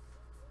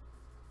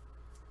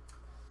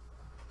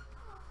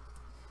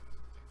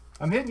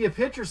 I'm hitting you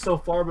pitchers so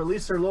far, but at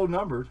least they're low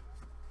numbered.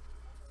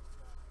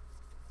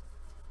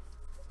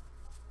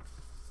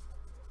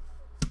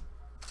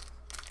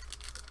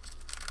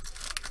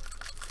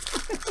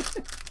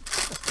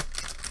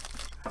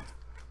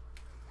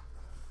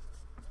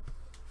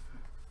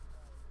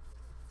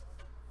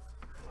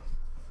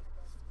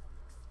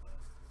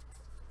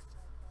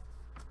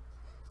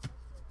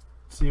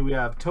 See, we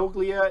have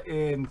Toglia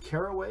and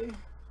Caraway.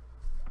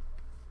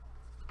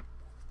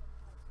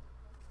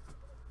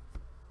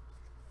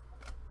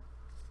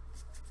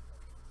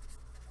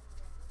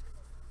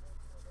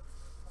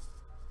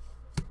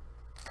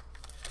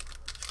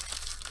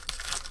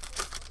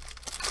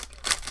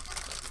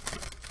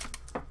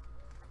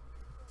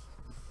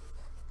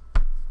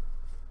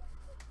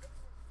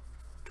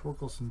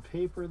 Torkelson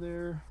paper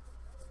there.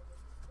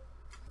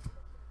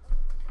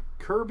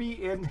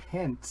 Kirby and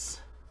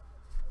Hentz.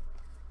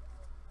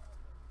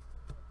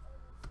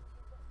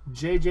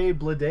 JJ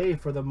Bleday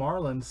for the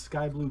Marlins,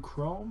 Sky Blue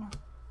Chrome.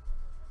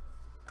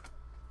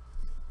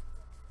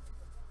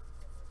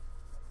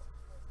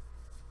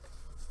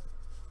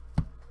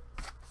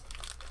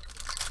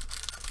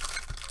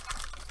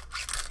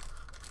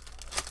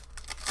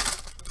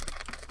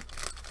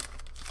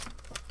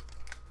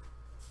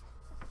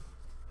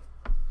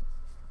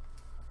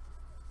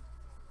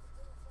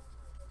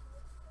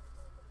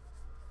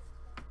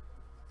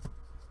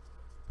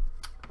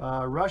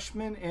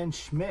 Rushman and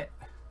Schmidt.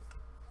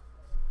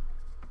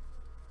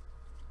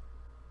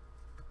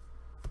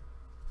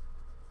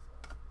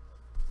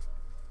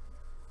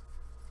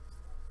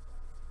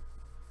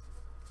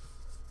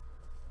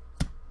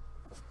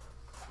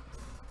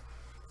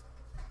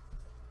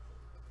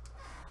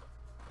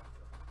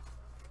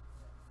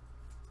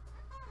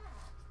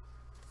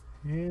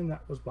 And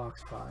that was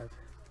box 5.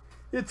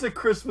 It's a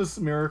Christmas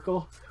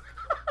miracle.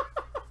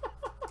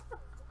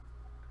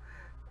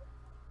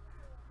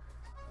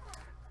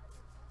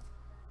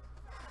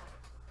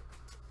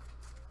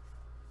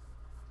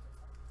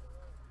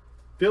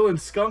 Feeling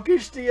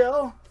skunkish,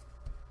 DL?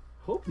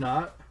 Hope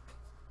not.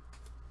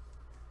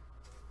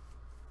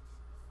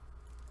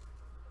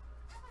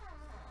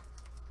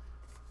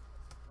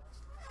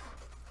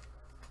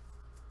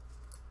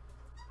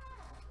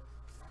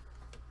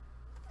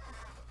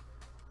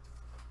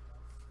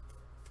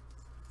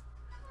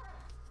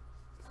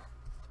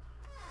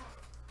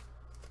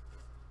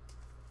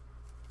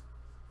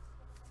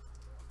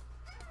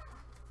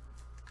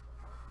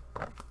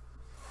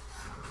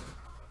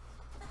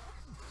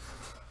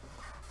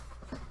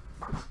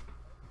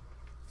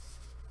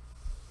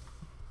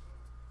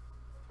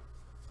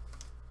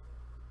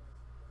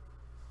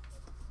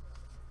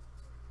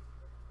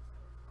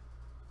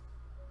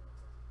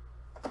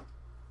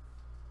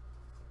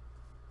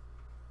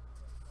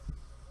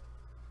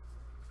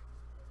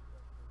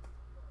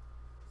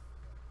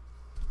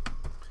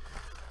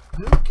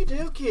 Okie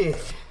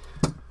dokie.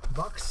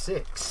 Box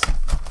 6.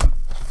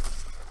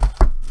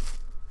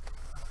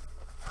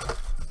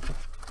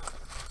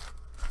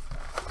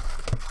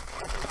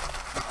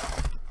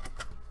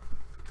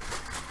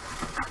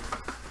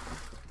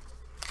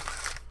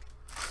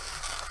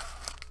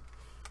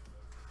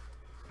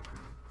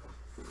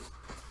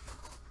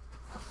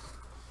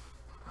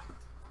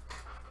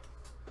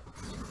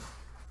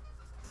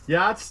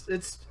 Yeah,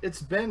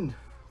 it's been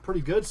pretty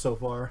good so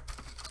far.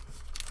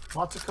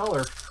 Lots of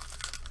color.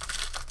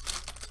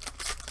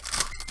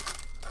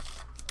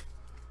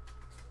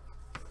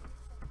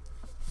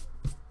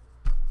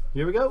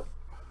 Here we go.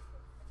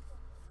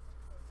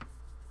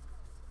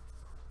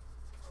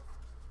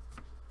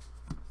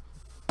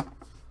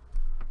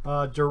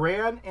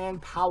 Duran and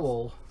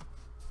Powell.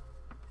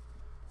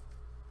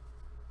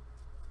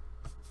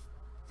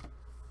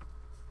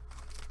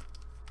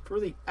 For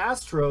the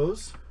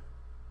Astros,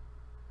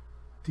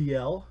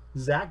 DL,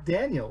 Zach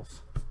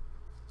Daniels.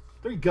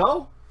 There you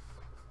go.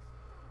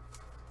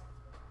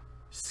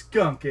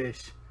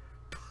 Skunkish.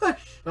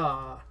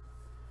 Pusha.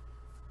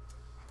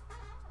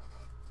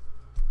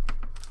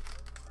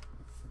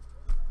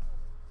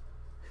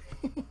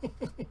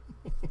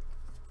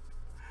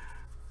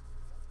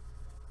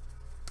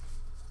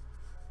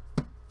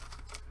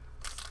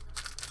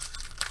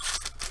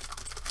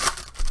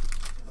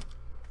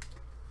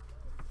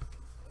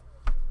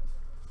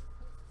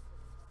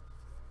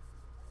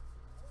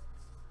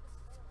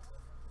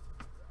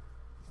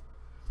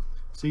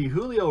 See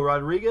Julio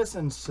Rodriguez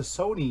and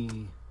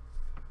Ciccione,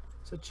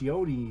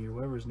 or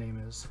whatever his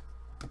name is.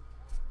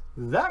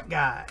 That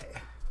guy.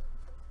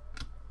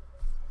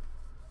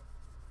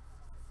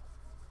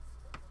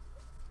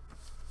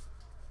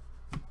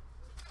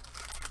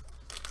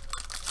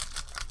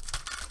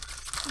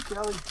 Hey,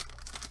 Kelly.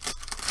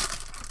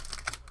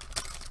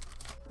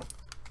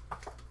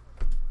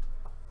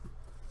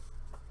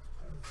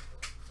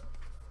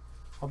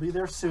 I'll be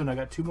there soon. I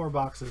got 2 more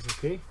boxes,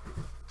 okay?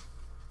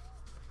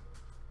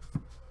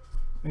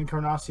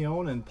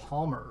 Encarnacion and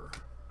Palmer.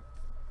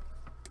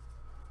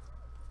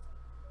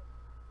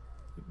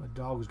 I think my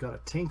dog's got a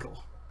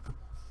tinkle.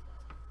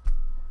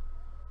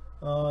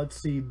 Let's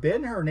see.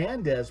 Ben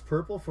Hernandez,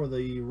 purple for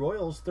the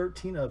Royals,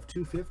 13 of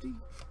 250.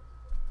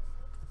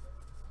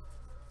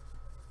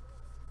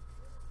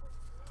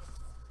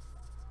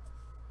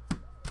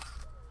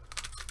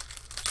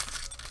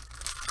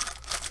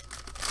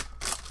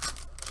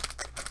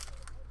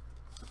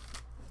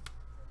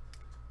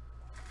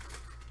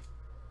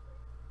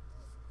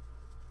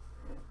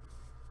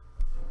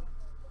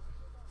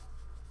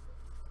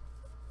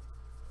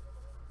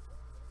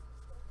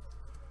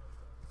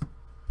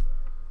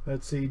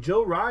 Let's see,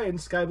 Joe Ryan,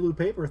 sky blue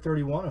paper,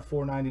 31 of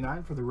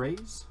 499 for the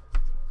Rays.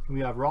 And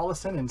we have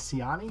Rollison and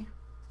Ciani.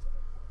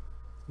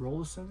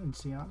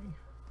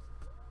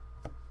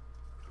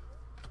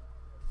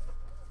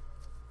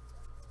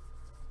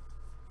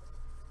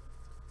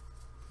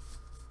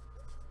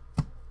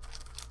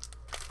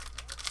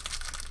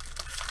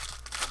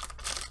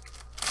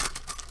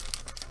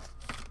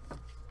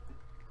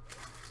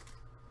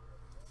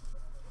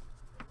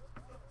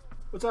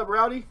 What's up,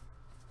 Rowdy?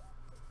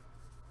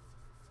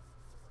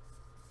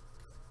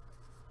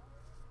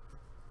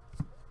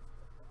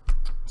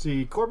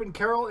 See, Corbin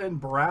Carroll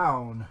and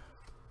Brown.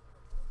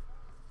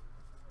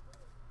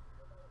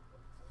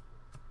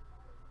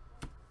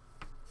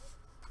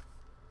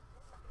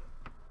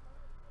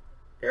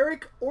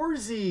 Eric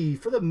Orzi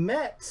for the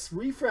Mets.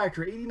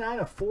 Refractor, 89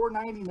 of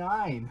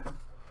 499.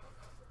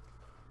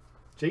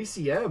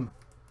 JCM.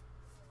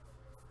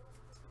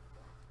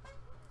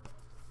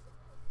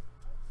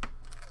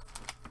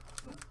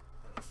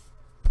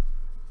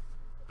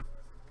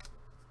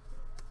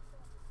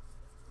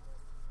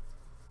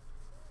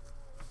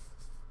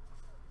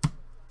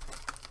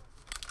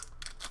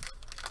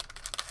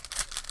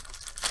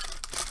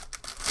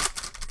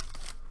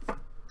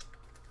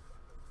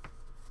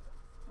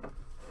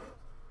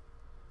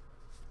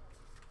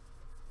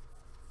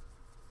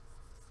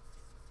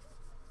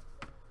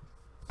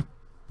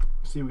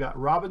 See, we got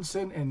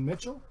Robinson and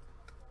Mitchell.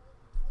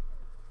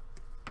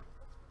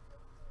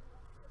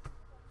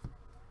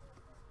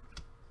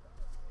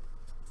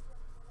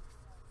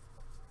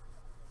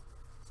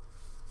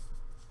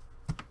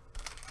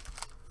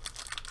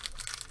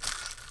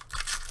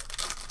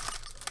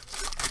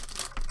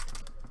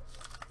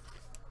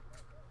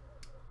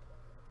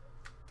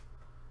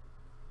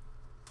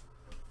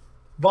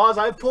 Boz,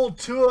 I pulled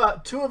two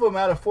of them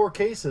out of 4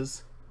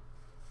 cases.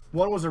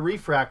 One was a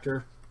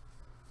refractor.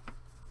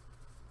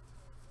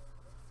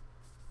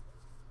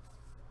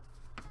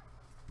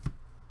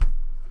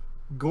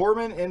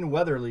 Gorman and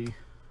Weatherly.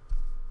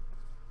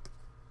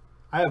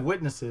 I have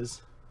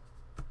witnesses.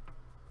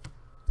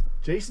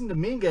 Jason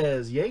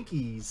Dominguez,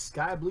 Yankees,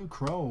 sky blue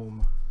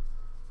chrome.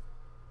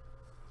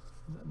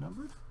 Is that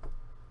numbered?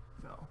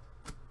 No.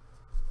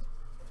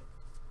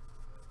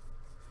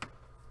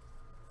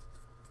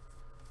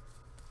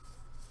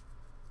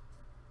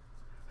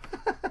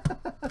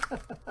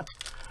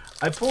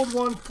 I pulled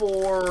one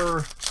for,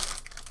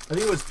 I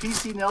think it was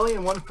PC Nelly,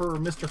 and one for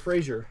Mr.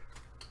 Frazier.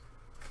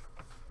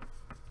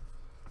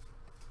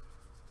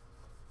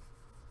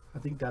 I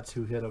think that's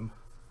who hit him.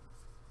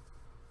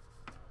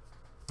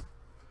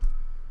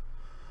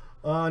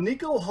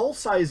 Nico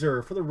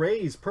Hulsizer for the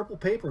Rays, purple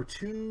paper,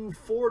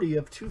 240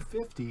 of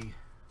 250.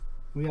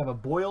 We have a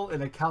Boyle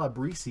and a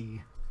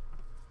Calabrese.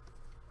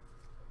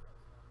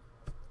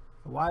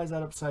 Why is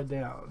that upside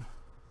down?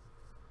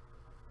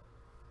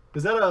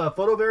 Is that a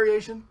photo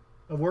variation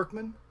of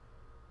Workman?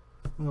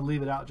 I'm going to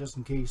leave it out just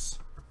in case.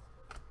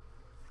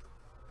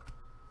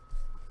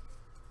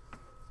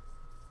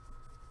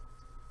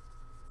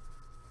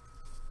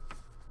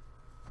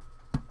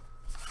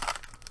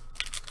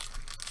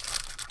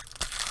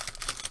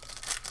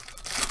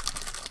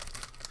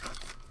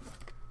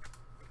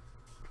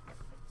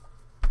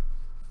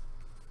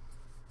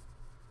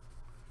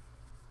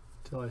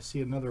 Till I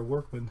see another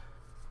Workman.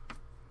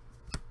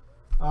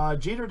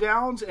 Jeter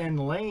Downs and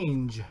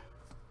Lange.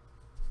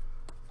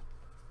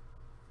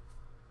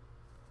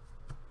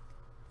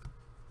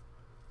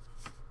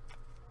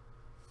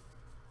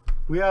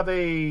 We have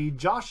a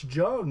Josh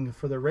Jung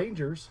for the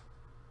Rangers.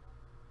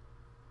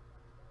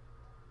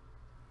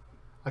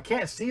 I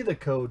can't see the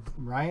code,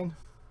 Ryan.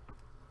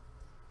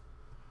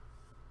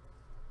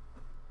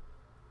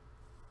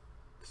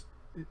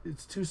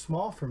 It's too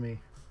small for me.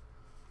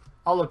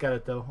 I'll look at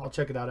it though. I'll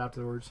check it out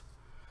afterwards.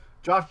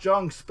 Josh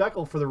Jung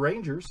Speckle for the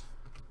Rangers.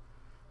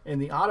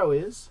 And the auto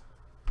is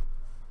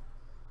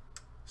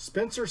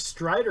Spencer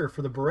Strider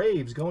for the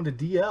Braves, going to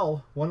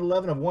DL,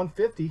 111 of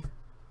 150.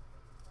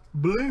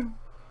 Blue.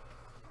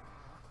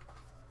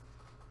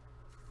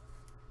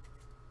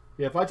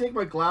 Yeah, if I take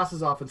my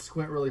glasses off and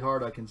squint really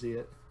hard, I can see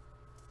it.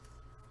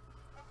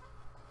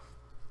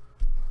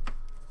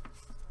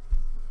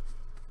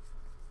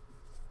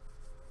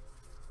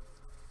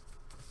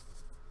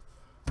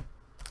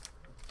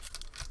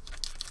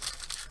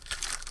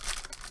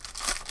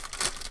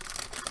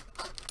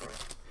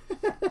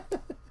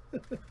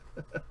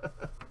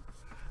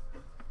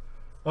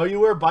 Oh, you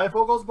wear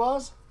bifocals,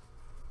 Boz?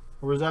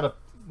 Or was that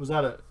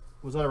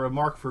a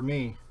remark for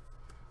me?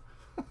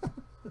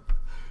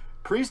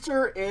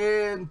 Priester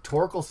and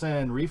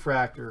Torkelson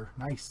refractor.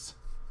 Nice.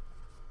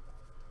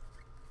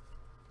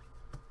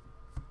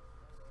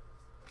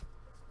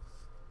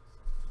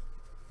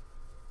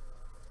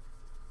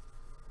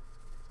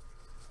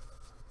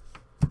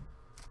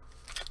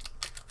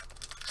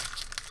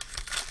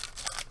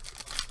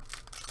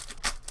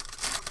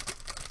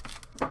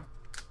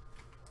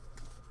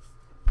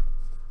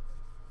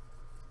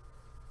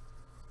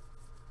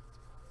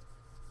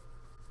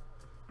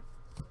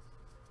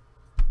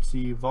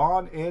 See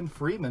Vaughn and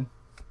Freeman.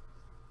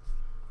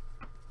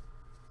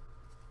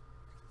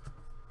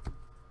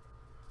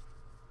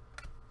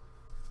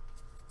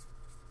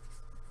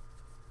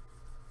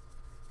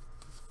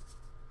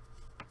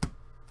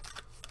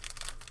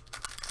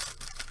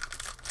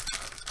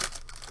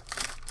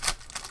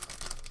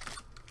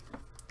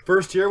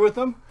 First year with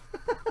them.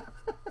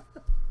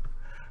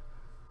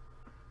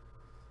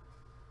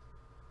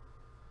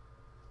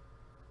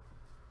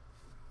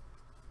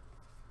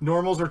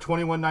 Normals are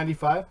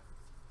 $21.95.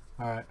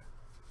 All right,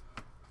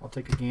 I'll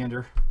take a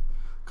gander.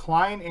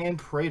 Klein and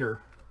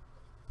Prater.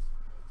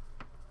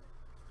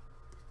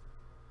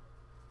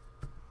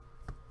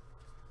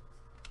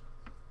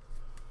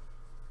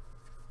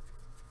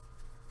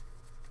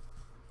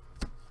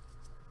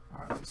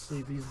 All right, let's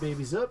sleeve these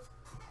babies up.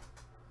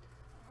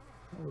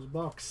 That was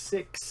box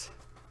 6.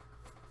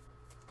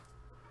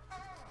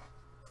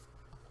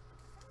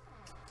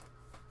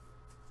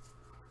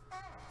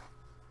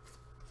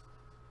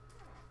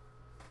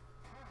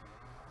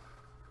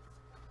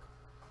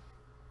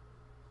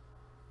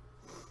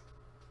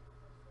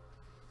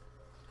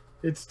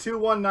 It's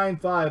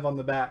 2195 on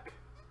the back.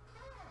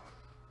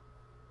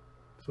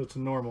 So it's a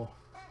normal.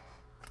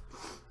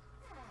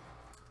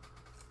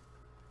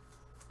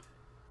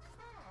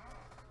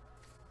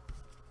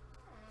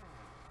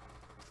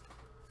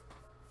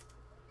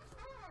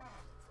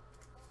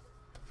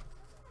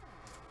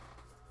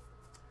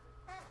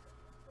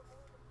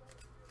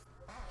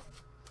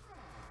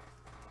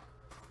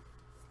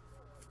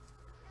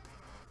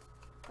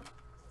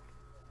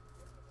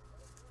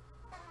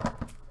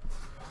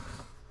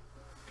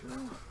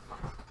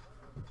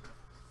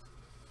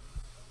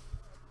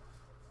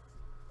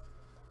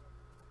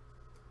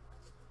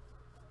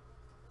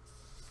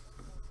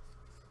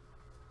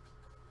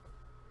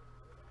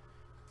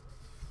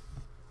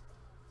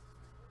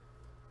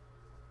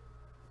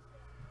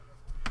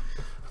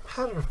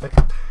 Perfect.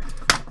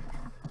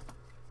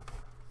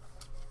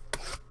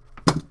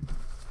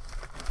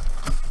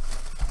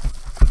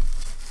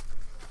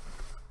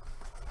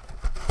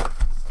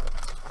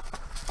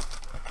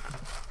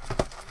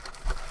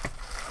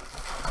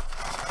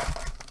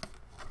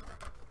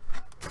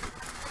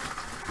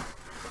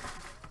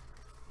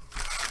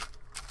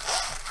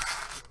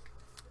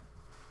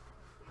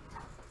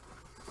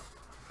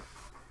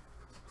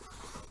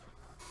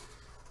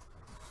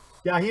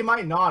 Yeah, he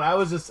might not. I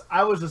was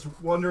just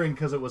wondering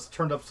because it was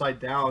turned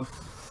upside down.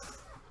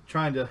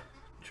 Trying to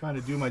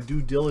do my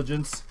due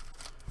diligence.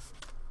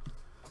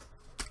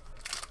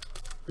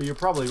 But you're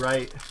probably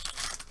right.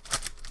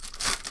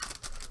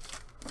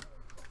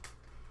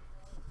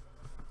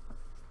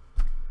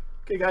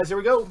 Okay, guys, here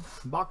we go.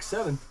 Box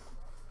 7.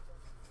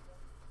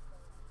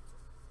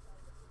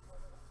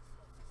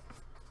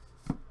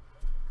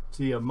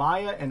 See,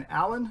 Maya and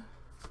Allen.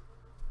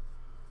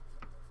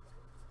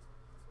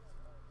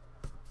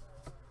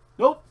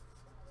 Nope.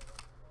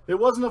 It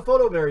wasn't a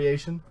photo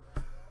variation.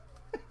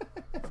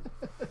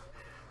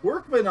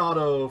 Workman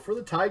auto for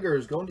the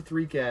Tigers, going to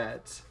 3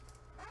 cats.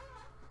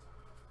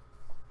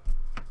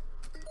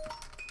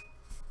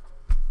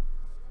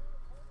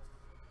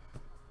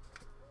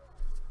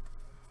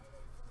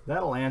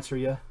 That'll answer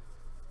you.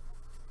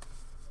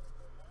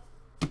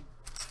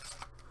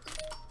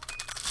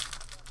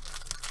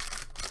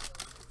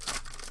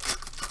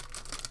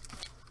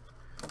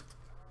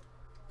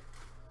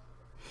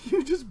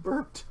 You just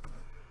burped.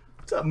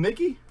 What's up,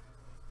 Mickey?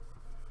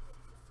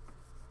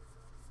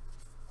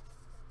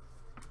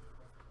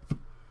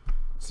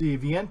 See,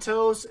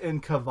 Vientos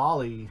and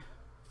Cavalli.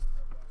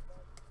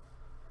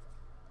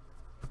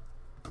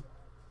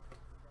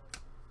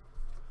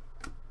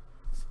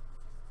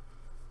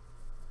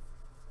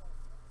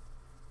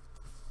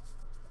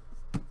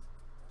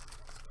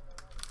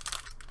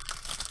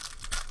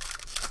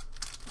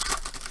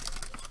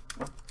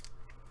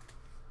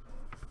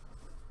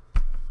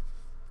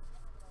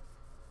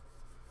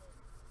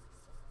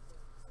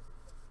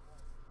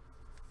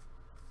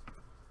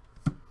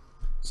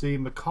 See,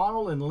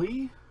 McConnell and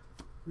Lee,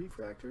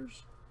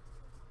 refractors.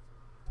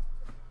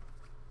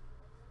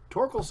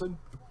 Torkelson.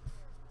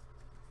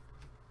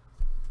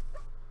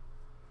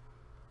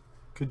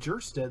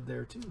 Kjerstad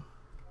there, too.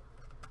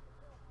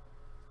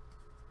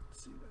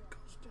 Let's see what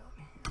goes down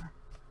here.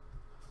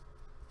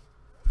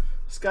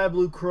 Sky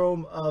blue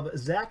chrome of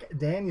Zach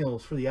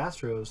Daniels for the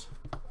Astros.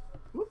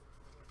 Whoop.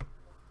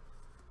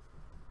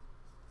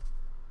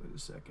 Wait a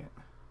second.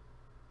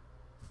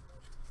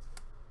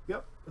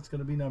 Yep, that's going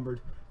to be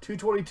numbered.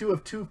 222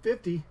 of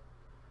 250.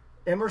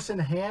 Emerson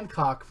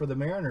Hancock for the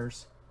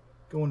Mariners.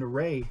 Going to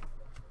Ray.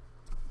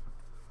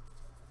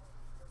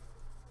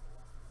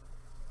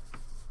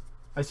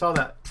 I saw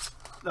that.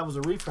 That was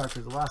a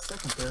refractor at the last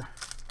second there.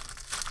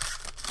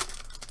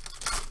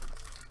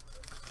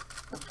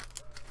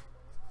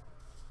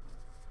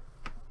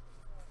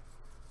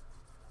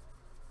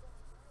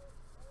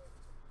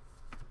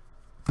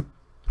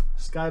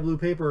 Sky blue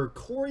paper,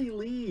 Corey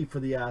Lee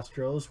for the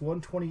Astros,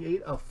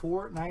 128 of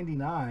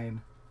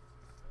 499.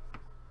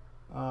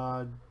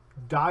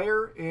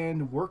 Dyer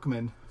and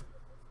Workman.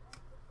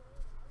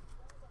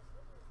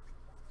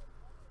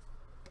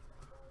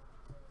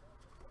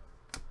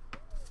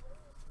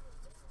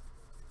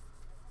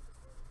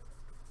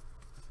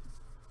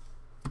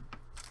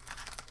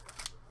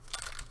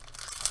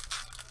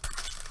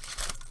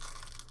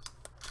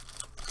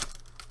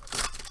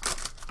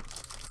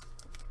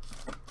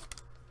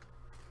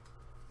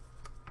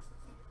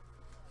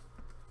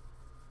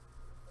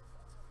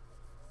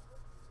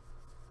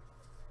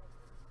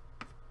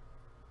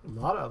 A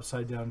lot of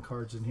upside down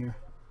cards in here.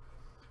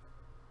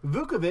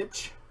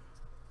 Vukovic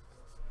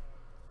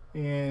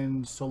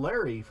and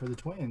Solari for the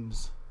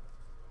Twins.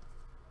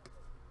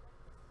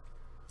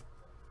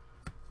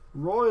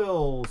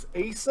 Royals,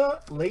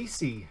 Asa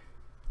Lacy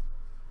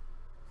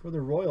for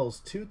the Royals.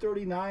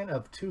 239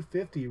 of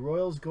 250.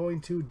 Royals going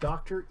to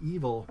Dr.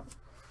 Evil.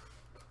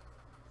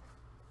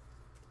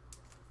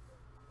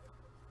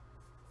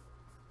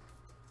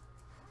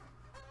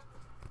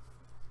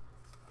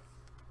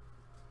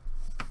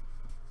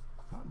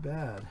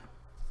 Bad.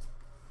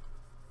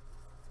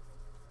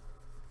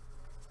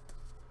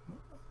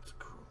 Let's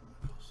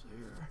goes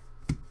there.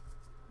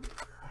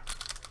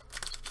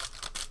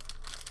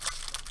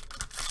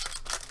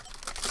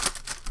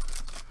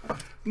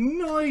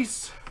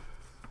 Nice.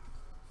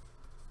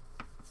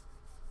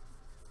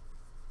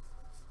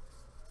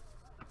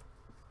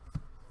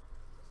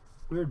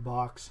 Weird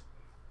box.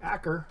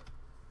 Acker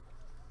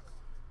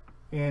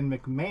and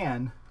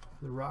McMahon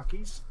for the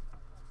Rockies.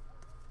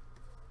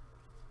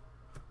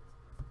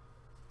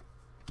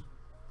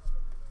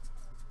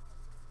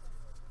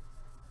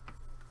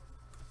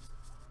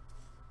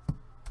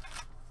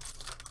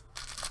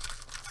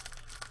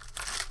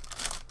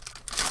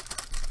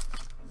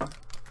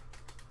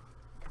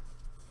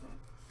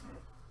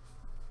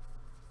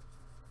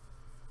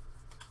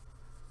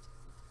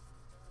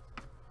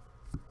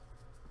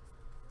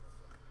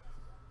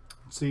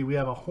 See, we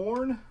have a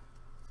Horn,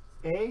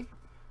 A,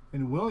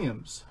 and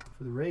Williams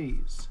for the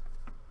Rays.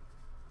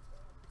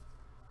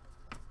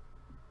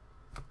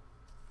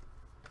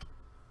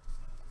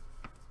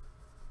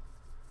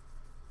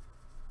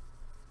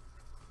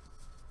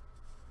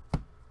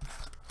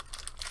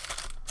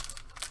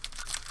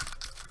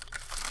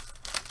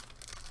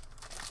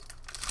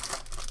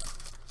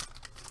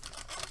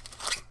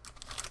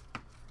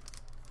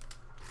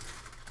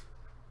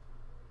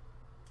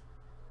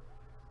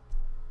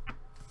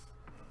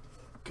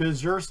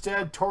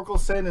 Kjerstad,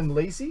 Torkelson, and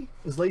Lacy.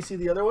 Is Lacy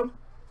the other one?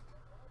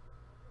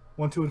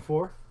 1, 2, and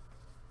 4.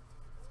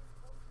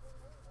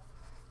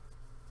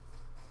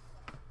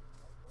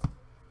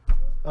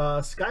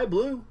 Sky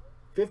blue,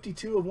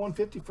 52 of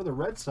 150 for the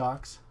Red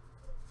Sox.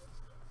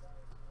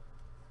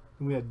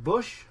 And we had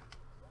Bush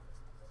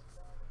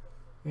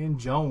and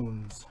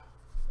Jones.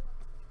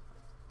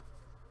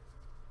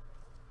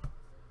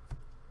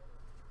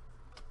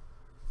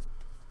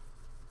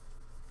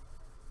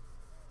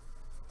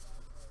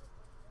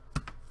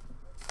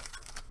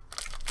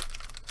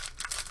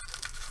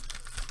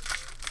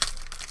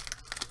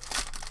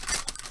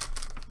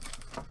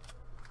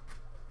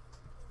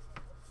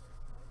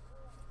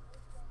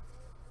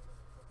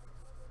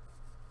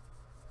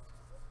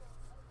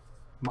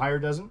 Meyer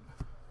doesn't.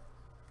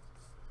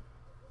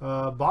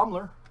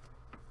 Baumler.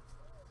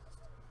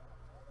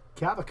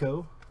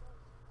 Cavaco.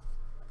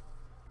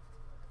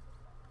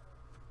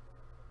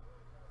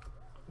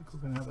 I think we're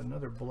going to have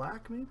another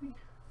black, maybe.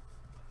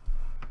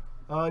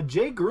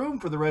 Jay Groom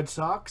for the Red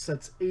Sox.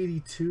 That's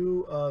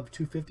 82 of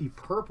 250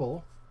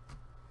 purple.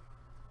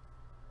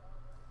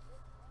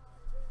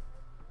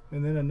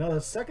 And then another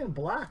second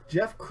black.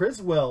 Jeff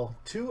Criswell.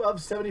 2 of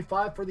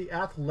 75 for the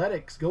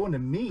Athletics. Going to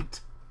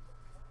Meat.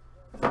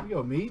 There we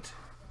go, Meat. This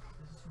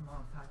is from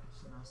our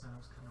package, and last night it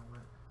was kind of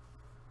wet.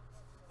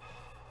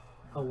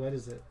 How wet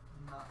is it?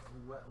 Not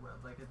wet,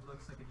 like it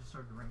looks like it just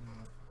started raining.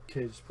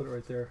 Okay, just put it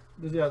right there.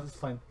 Yeah, that's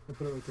fine. I'll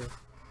put it right there.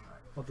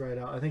 I'll dry it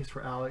out. I think it's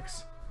for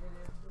Alex.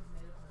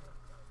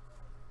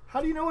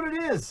 How do you know what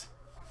it is?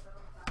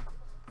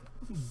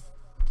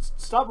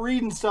 Stop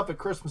reading stuff at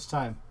Christmas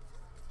time.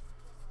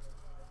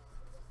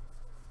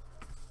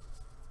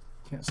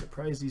 Can't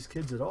surprise these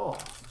kids at all.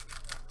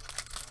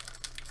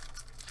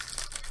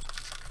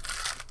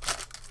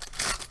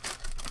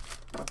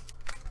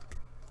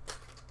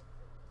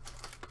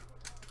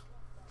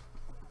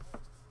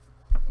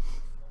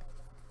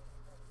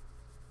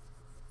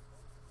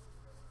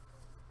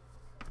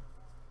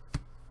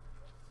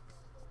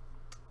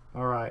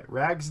 All right,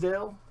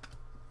 Ragsdale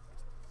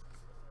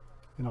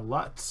and a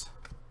Lutz.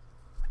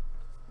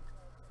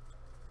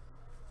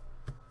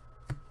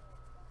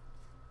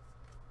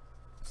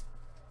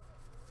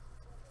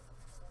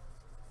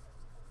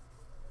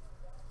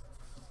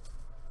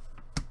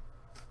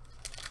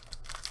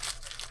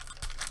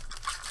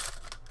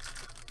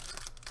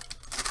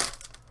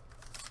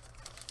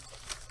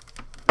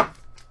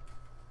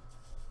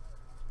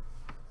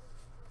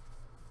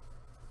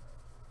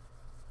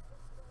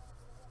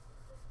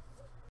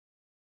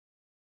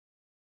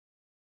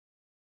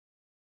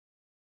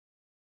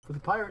 For the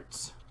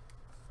Pirates.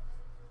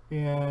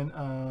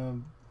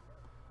 And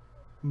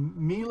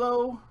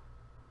Milo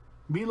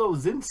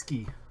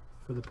Zinski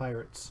for the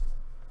Pirates.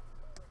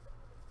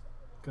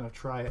 Gonna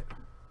try it.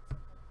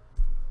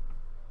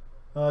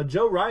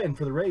 Joe Ryan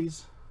for the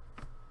Rays.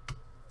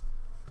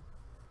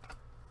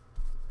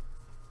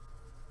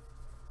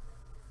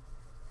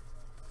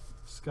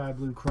 Sky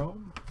Blue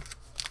Chrome.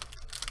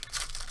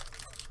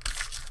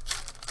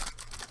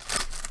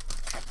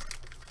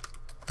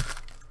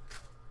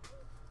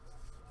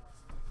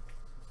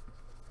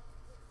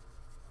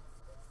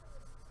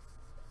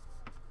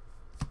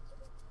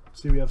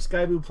 See, we have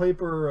Sky Blue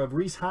paper of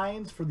Reese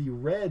Hines for the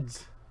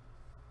Reds.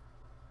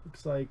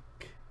 Looks like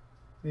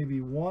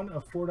maybe 1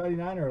 of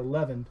 499 or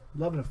 11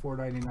 of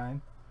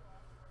 499.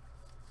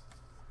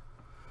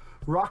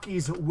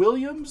 Rockies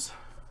Williams,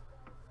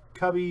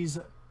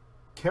 Cubbies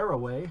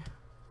Caraway.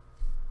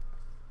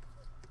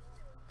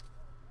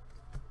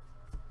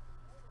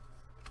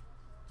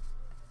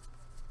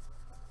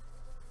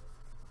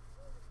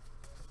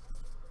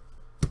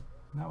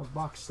 And that was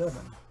box 7.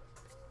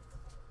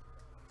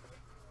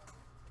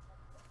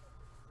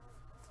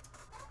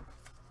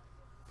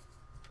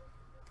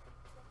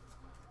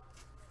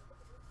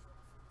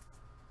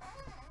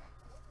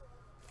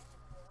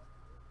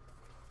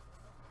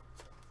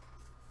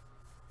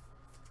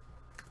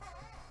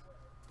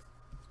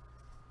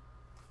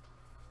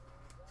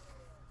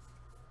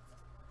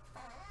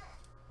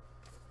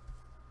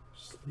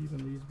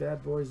 Leaving these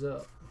bad boys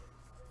up.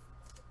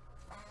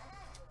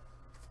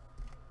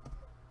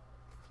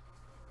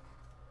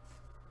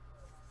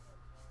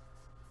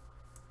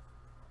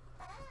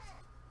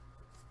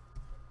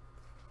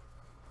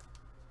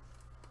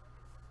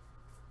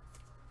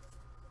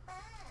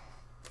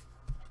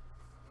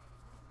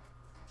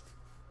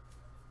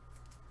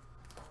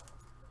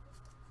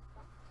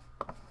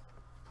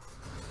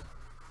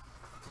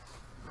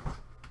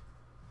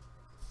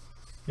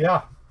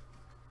 Yeah.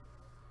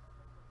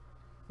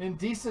 And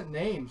decent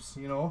names,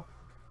 you know.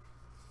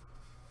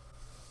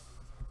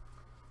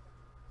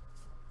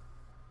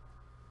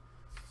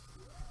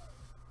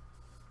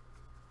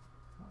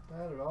 Not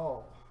bad at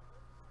all.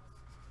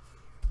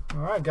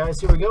 All right,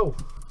 guys, here we go.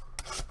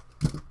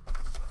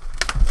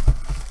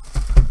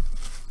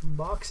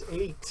 Box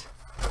 8.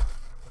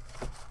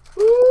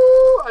 Woo!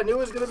 I knew it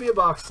was going to be a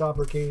box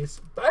topper case.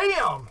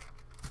 Bam!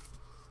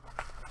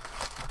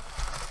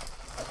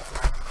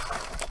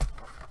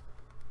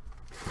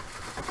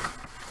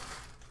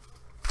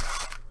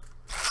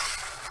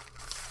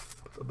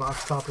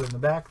 Box topper in the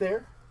back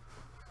there.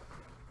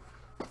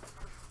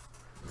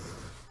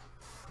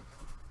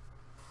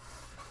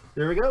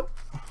 There we go.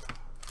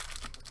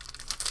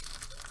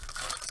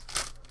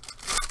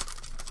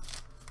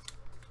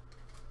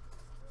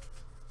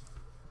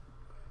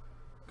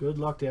 Good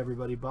luck to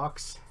everybody.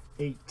 Box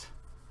 8.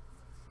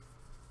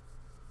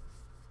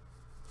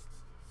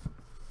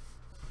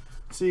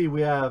 Let's see,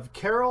 we have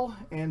Carroll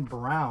and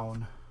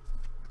Brown.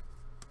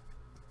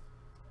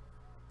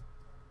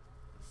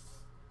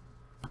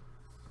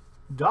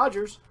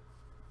 Dodgers.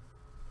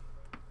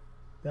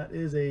 That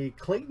is a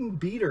Clayton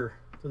Beater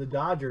for the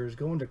Dodgers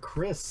going to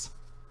Chris.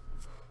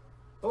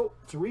 Oh,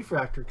 it's a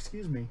refractor,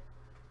 excuse me.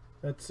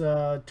 That's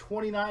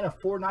 29 of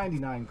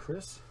 499,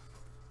 Chris.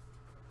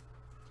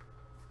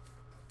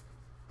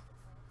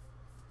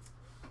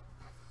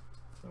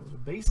 That was a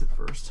base at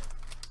first.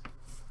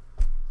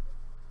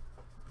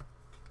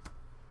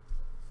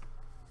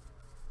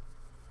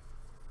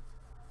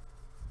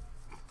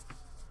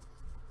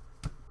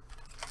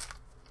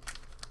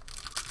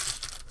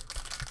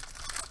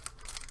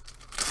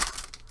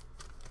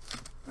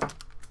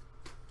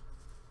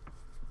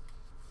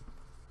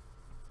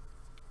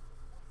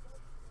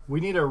 We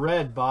need a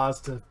red,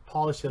 Boz, to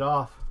polish it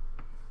off.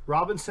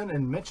 Robinson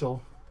and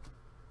Mitchell.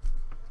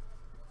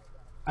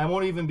 I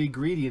won't even be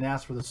greedy and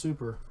ask for the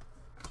super.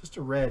 Just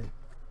a red.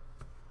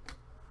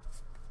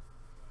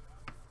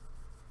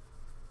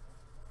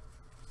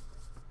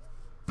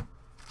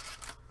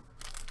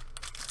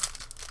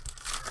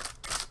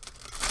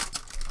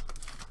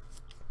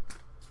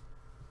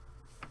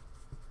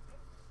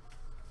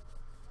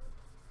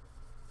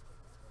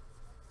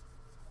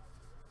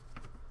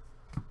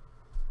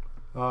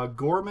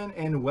 Gorman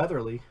and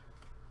Weatherly.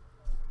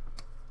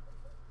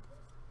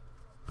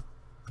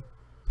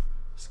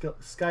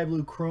 Sky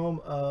blue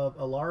chrome of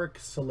Alaric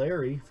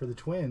Solari for the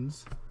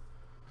Twins.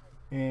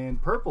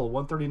 And purple,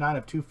 139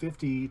 of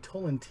 250,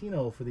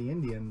 Tolentino for the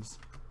Indians.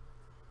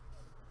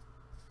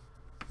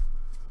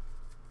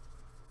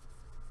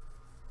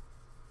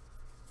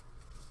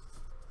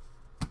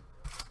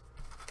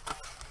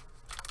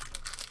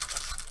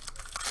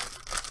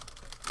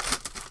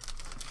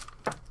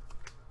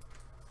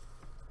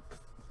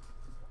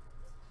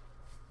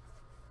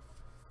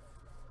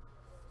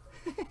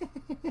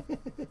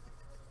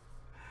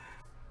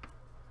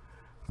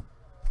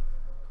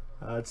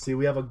 Let's see,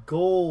 we have a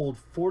gold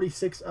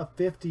 46 of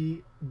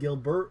 50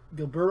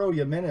 Gilberto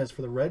Jimenez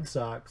for the Red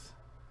Sox.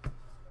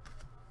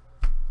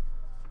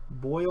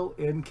 Boyle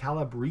and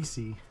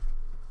Calabrese.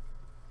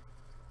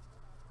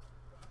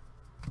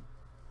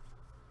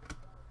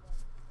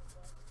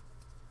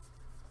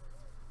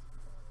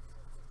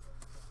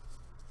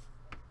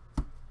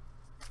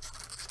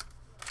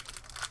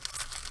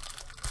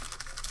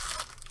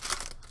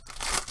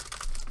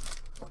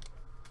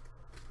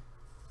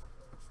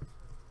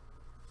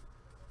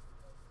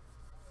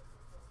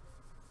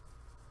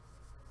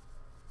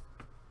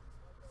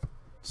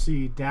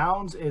 See,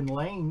 Downs and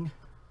Lang.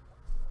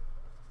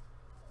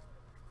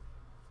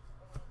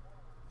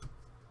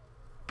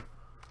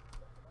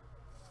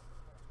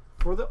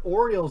 For the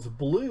Orioles,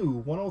 blue,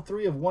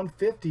 103 of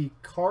 150,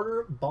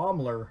 Carter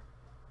Baumler.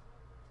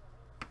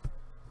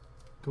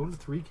 Going to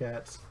 3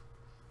 cats.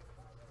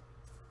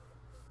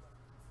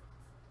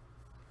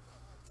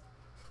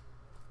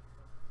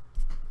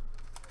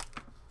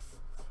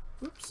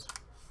 Oops.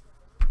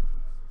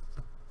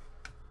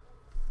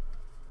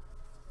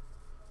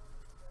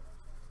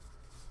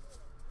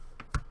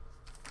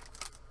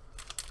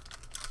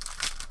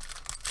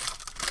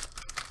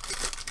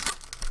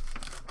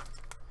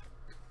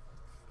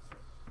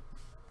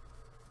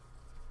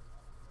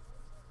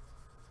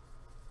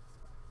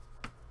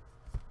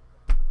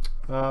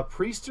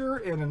 Priester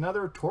and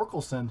another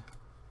Torkelson.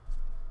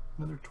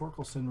 Another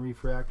Torkelson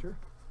refractor.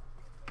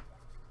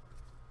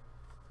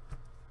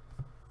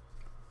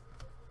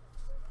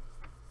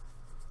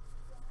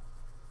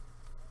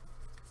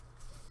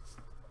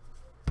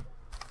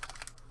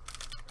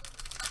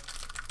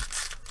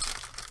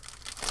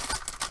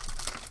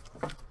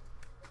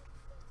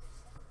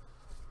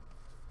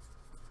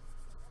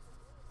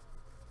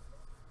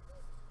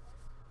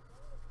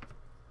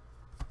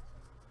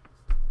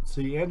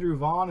 See, Andrew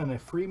Vaughn and a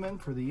Freeman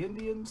for the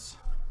Indians.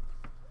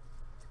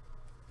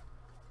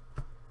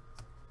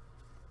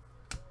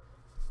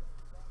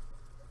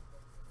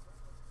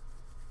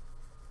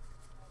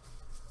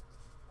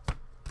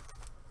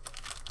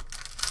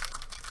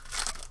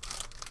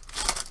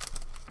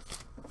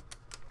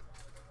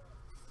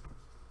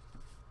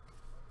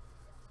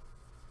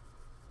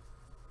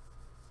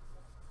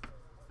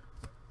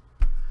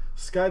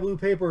 Sky blue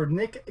paper,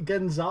 Nick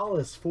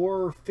Gonzalez,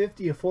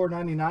 450 of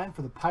 499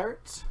 for the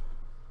Pirates.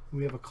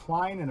 We have a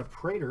Klein and a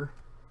Prater.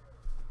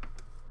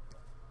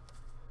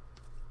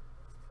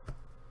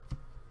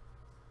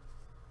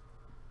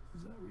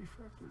 Is that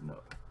refractor? No.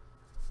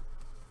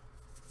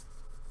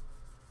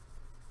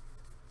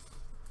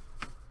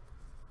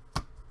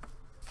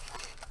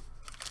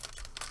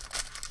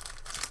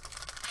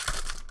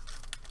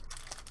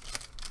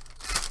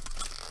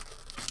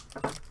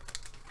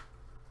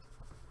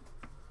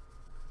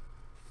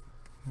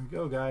 There we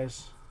go,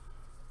 guys.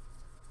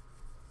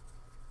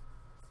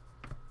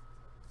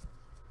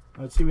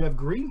 Let's see, we have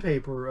green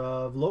paper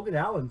of Logan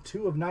Allen,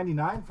 2 of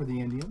 99 for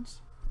the Indians.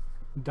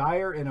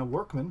 Dyer and a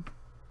Workman,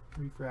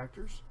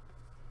 refractors.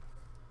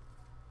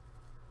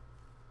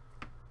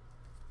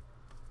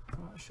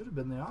 It should have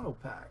been the auto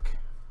pack.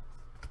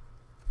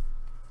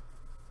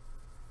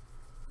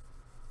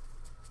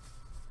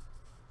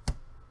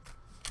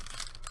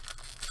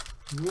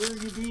 Where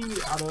you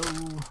be,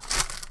 auto?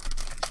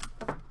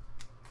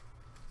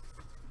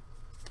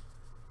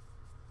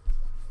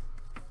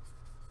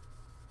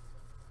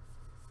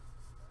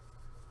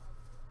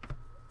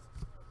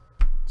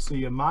 So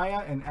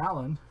Amaya and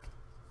Allen.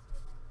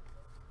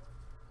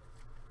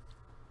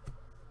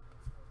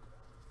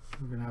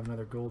 We're going to have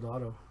another gold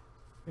auto.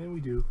 And we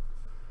do.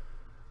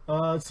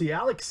 Let's see.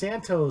 Alex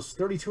Santos,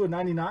 32 of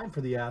 99 for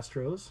the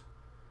Astros.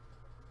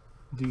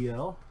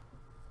 DL.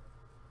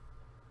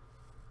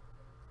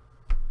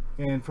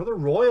 And for the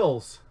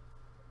Royals,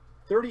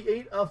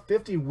 38 of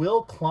 50,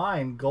 Will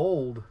Klein,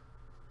 gold.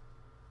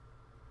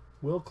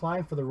 Will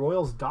Klein for the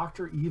Royals,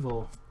 Dr.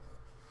 Evil.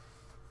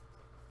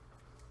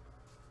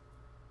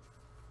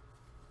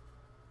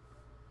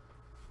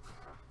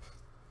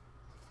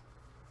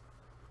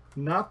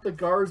 Not the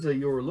Garza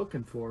you were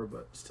looking for,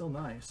 but still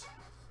nice.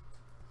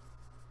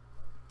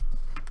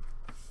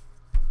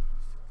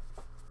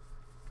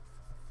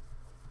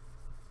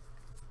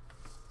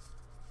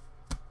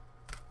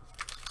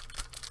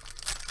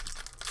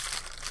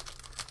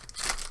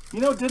 You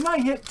know, didn't I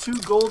hit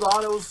 2 gold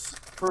autos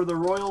for the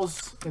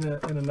Royals in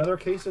another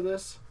case of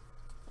this?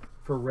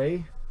 For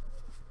Ray?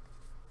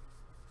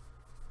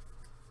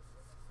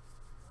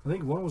 I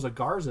think one was a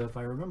Garza, if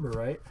I remember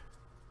right.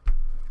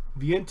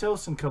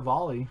 Vientos and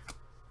Cavalli.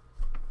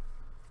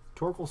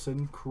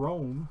 Torkelson,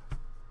 Chrome.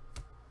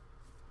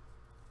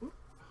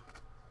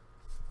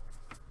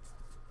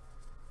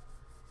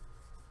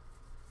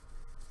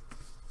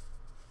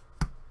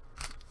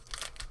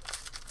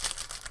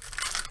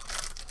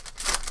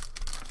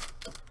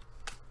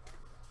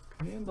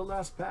 And the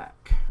last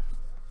pack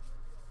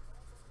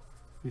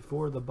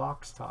before the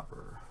box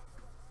topper.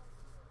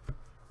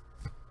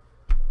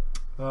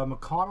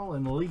 McConnell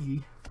and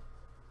Lee.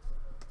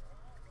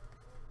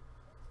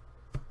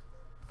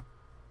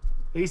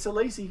 Asa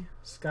Lacy,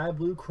 Sky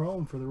Blue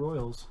Chrome for the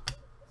Royals.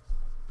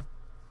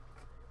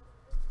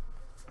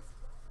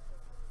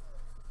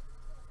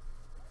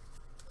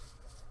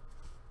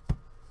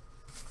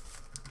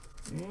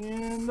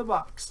 And the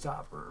box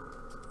topper.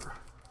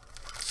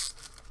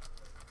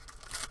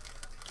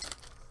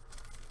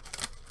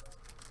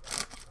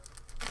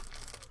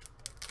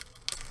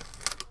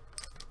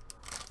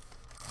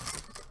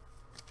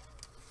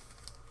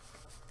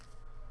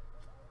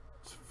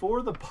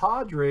 For the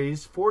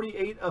Padres,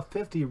 48 of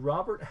 50,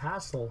 Robert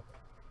Hassel.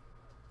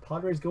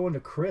 Padres going to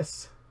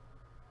Chris.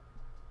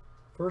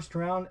 First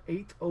round,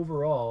 8th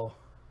overall.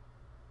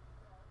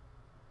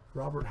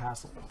 Robert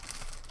Hassel.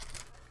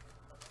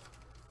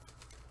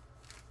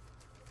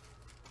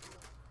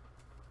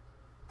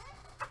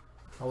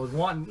 I was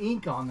wanting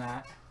ink on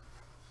that.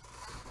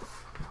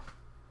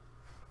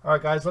 All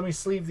right, guys, let me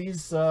sleeve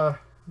these up,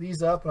 and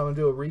I'm going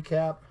to do a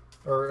recap,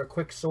 or a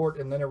quick sort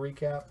and then a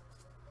recap.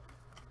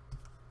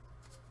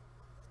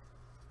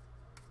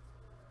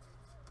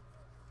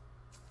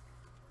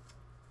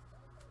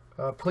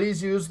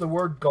 Please use the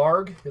word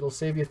GARG. It'll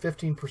save you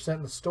 15%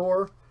 in the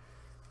store.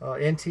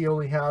 NT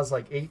only has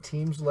like 8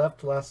 teams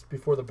left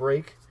before the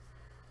break.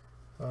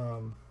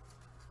 We'll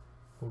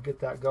get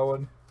that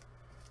going.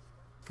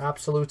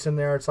 Absolutes in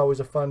there. It's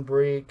always a fun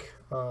break.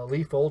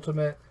 Leaf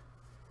Ultimate.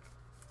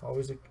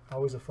 Always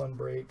a fun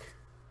break.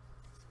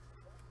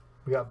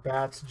 We got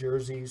bats,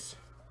 jerseys.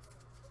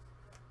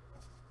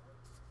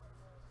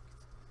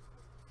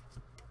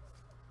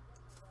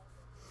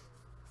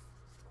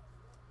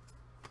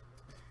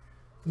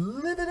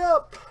 Live it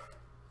up,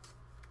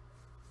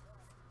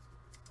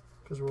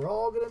 because we're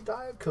all going to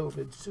die of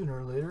COVID sooner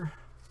or later.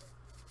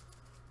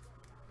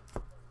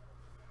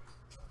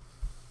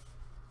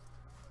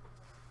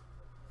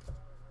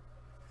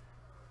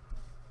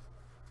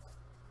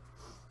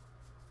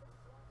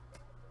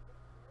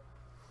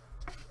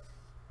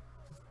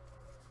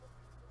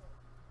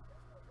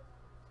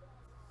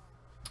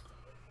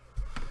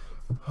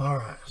 All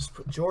right, let's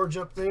put George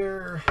up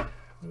there.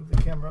 Move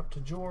the camera up to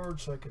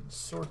George so I can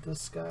sort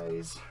this,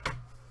 guys.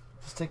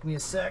 Just take me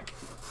a sec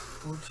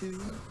or two.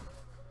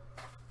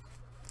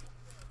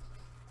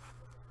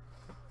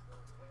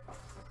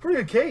 Pretty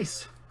good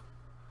case,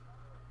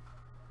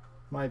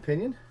 my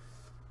opinion.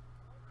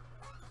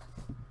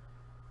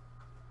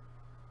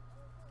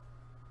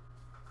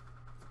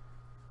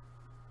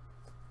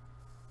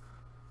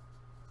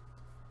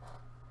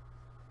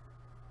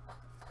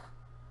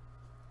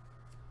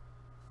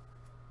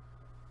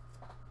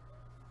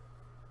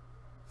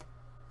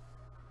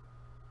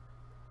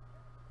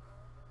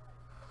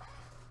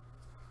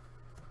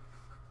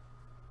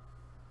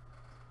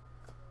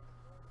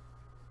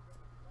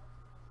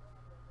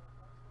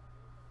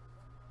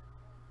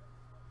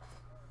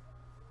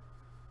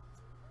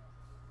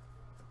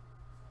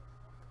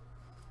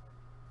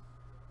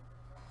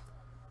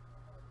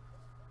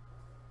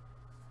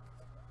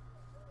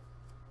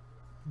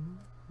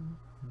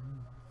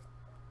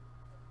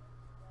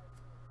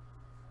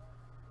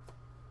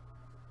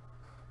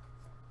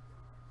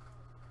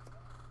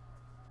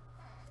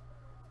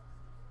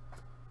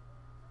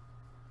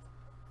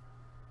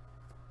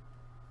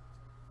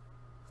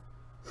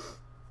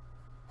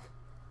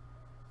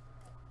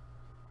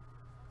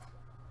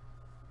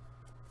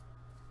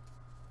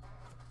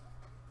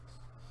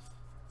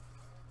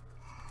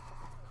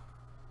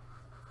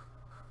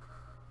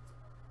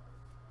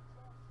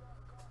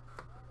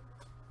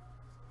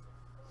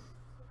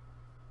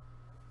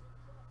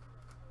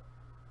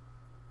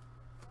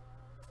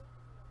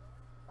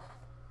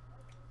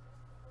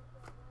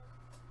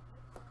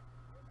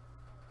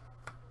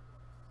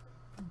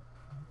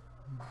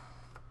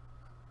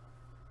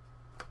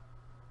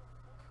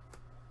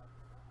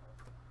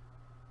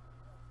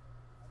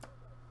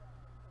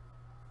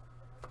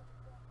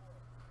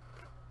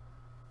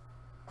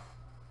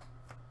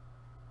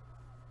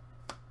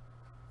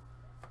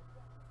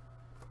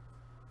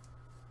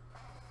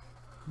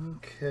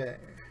 Okay.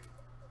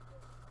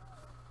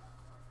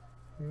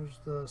 Here's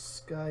the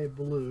sky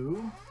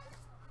blue.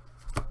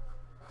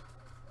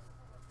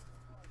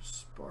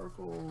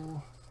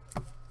 Sparkle.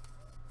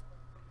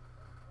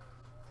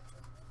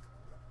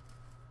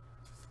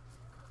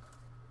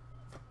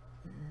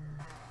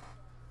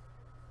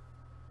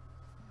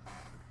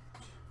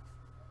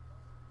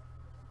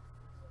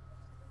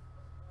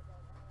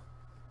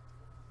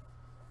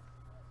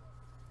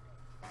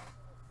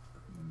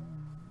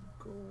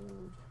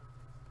 Gold.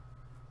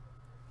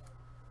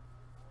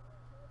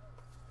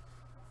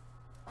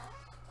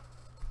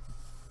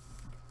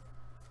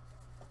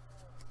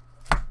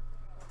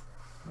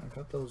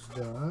 Got those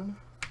done.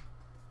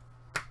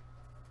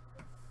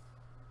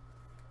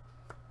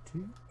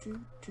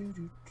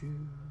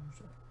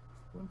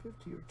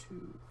 150 or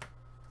 2?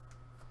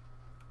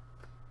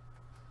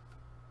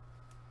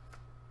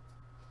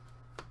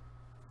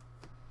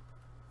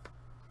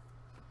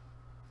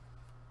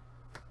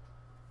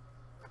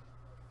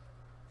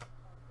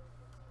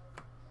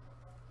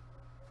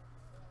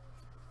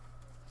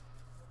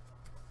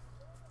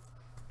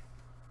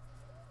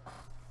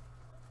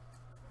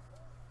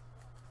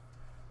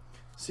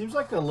 Seems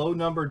like the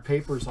low-numbered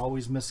papers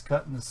always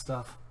miscutting this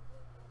stuff.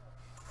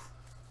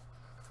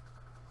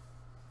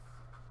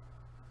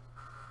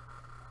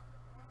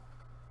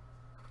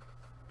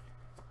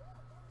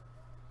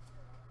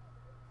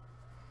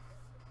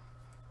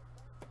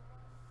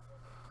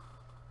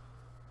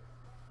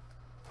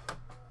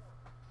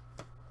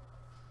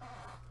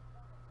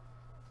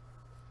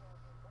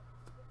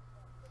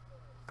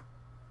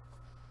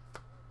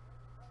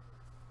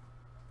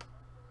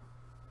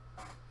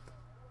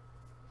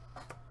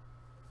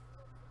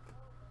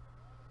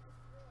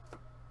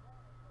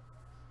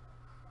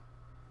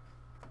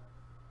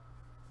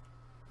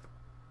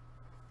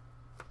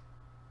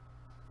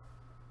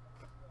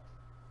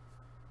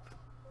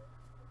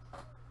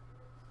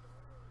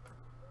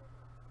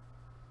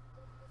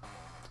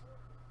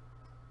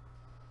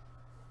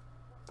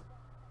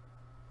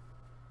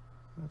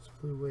 That's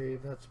Blue Wave,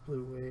 that's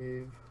Blue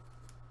Wave.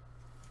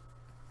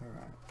 All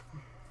right.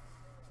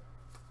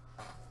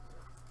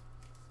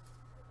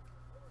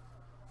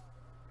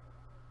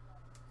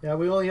 Yeah,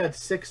 we only had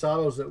 6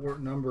 autos that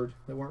weren't numbered,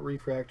 that weren't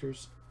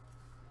refractors.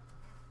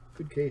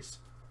 Good case.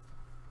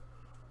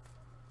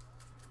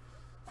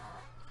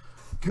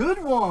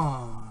 Good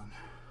one.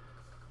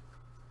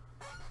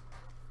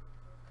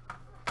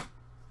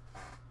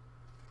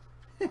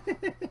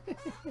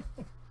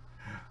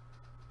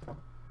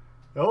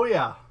 Oh,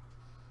 yeah.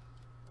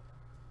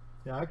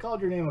 Yeah, I called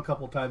your name a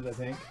couple times, I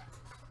think.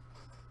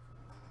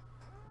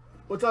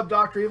 What's up,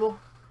 Dr. Evil?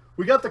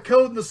 We got the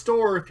code in the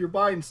store if you're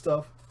buying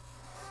stuff.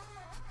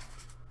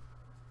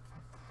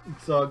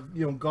 It's,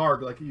 you know,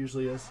 Garg like it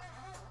usually is.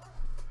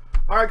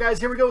 All right, guys,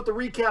 here we go with the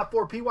recap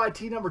for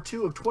PYT number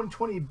 2 of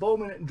 2020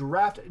 Bowman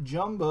Draft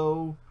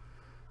Jumbo.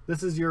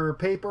 This is your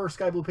paper,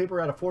 sky blue paper,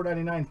 out of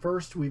 $4.99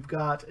 first. We've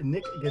got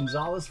Nick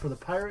Gonzalez for the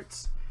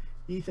Pirates,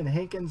 Ethan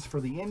Hankins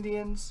for the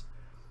Indians,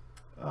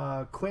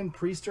 Quinn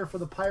Priester for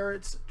the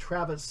Pirates,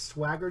 Travis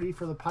Swaggerty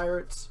for the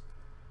Pirates,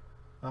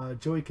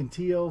 Joey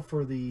Cantillo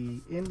for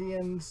the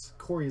Indians,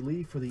 Corey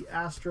Lee for the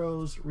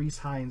Astros, Reese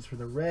Hines for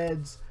the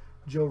Reds,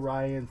 Joe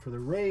Ryan for the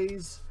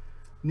Rays,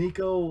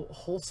 Nico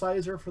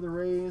Holsizer for the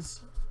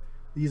Rays.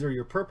 These are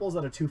your purples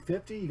out of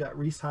 250. You got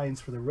Reese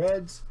Hines for the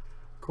Reds,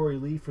 Corey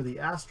Lee for the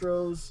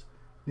Astros,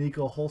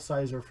 Nico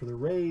Holsizer for the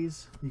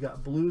Rays. You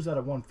got blues out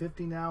of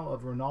 150 now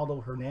of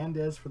Ronaldo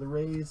Hernandez for the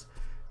Rays,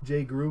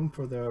 Jay Groom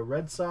for the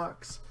Red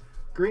Sox.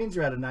 Greens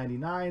are out of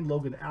 99.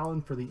 Logan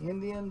Allen for the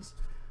Indians,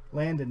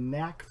 Landon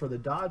Knack for the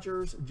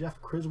Dodgers,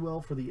 Jeff Criswell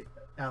for the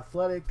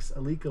Athletics,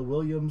 Alika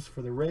Williams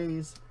for the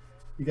Rays.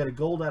 You got a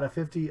gold out of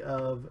 50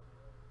 of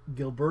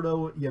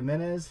Gilberto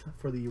Jimenez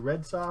for the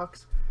Red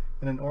Sox,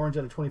 and an orange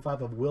out of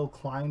 25 of Will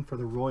Klein for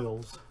the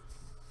Royals.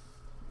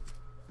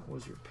 That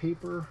was your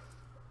paper.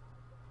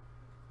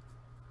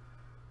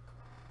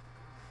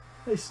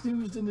 I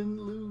snoozed and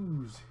didn't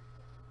lose.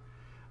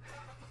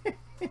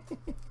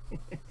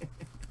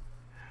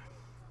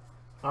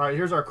 All right,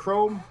 here's our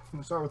chrome. I'm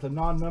going to start with a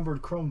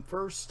non-numbered chrome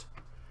first.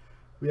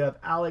 We have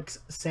Alex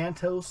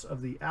Santos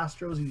of the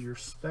Astros. These are your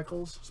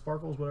speckles,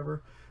 sparkles,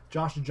 whatever.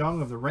 Josh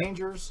Jung of the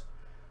Rangers.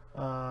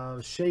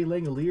 Shea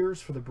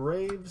Langoliers for the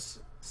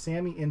Braves.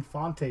 Sammy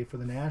Infante for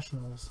the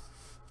Nationals.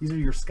 These are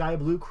your sky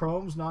blue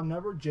chromes,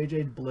 non-numbered.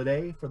 JJ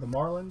Bleday for the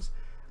Marlins.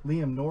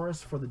 Liam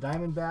Norris for the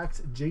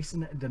Diamondbacks.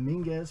 Jason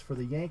Dominguez for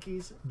the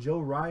Yankees. Joe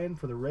Ryan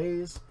for the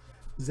Rays.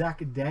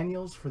 Zach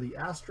Daniels for the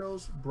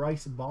Astros.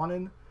 Bryce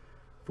Bonin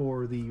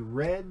for the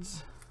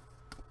Reds.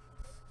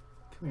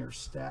 Come here,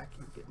 Stack.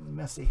 You're getting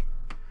messy.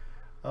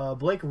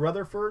 Blake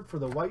Rutherford for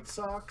the White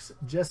Sox.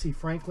 Jesse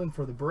Franklin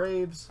for the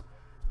Braves.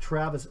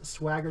 Travis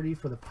Swaggerty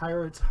for the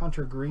Pirates.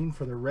 Hunter Green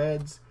for the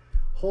Reds.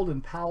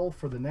 Holden Powell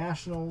for the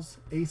Nationals.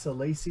 Asa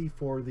Lacy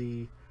for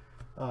the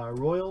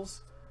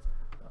Royals.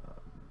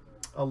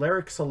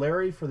 Alaric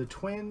Solari for the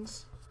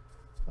Twins.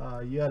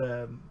 You had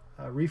a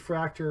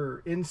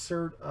refractor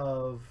insert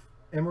of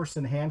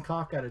Emerson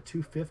Hancock out of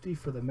 250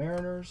 for the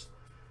Mariners.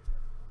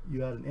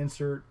 You had an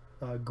insert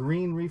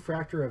green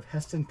refractor of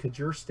Heston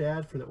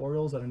Kjerstad for the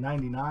Orioles out of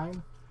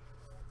 99.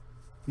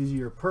 These are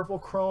your purple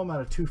chrome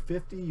out of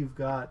 250. You've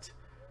got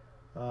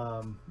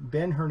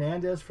Ben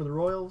Hernandez for the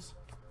Royals,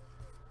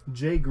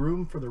 Jay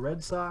Groom for the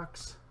Red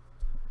Sox,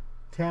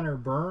 Tanner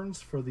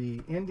Burns for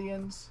the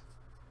Indians,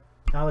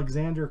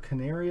 Alexander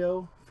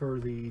Canario for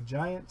the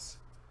Giants,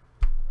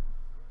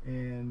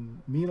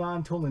 and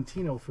Milan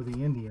Tolentino for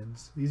the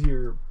Indians. These are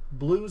your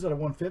blues out of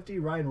 150.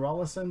 Ryan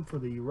Rollison for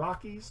the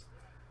Rockies.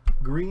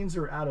 Greens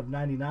are out of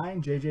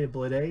 99. JJ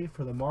Bleday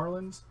for the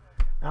Marlins.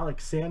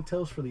 Alex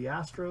Santos for the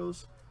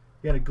Astros.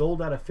 We had a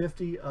gold out of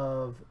 50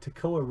 of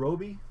Tekoa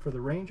Roby for the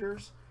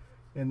Rangers,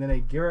 and then a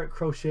Garrett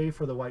Crochet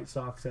for the White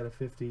Sox out of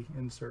 50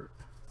 insert.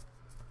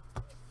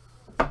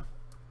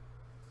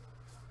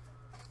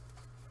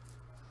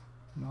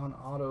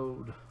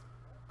 Non-autoed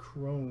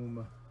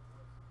chrome.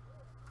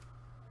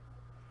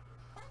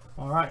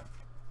 All right,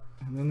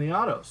 and then the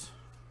autos.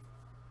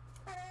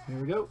 Here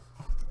we go.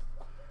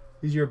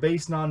 These are your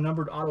base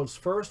non-numbered autos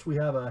first. We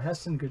have a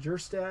Heston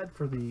Kjerstad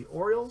for the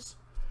Orioles,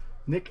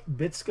 Nick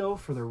Bitsko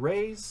for the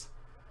Rays,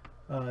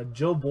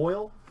 Joe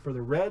Boyle for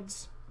the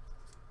Reds,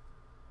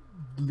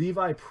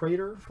 Levi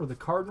Prater for the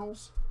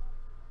Cardinals,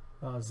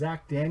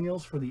 Zach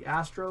Daniels for the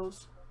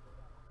Astros,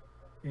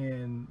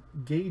 and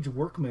Gage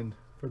Workman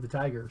for the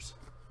Tigers.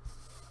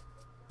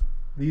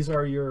 These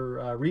are your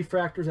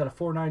refractors out of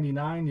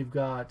 499. You've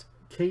got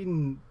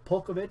Caden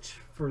Polkovich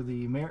for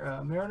the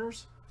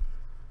Mariners.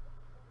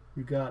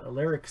 You've got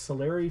Alaric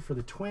Solari for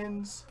the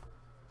Twins.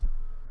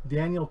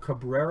 Daniel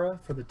Cabrera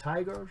for the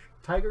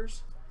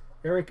Tigers.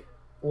 Eric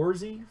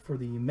Orzi for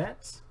the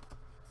Mets.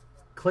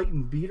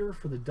 Clayton Beater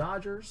for the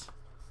Dodgers.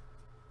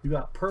 You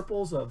got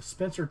purples of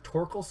Spencer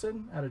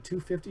Torkelson out of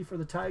 250 for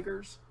the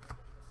Tigers.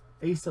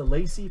 Asa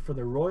Lacey for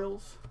the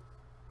Royals.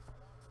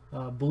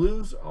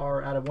 Blues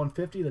are out of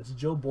 150. That's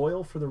Joe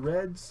Boyle for the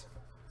Reds.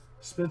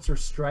 Spencer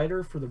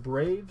Strider for the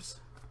Braves.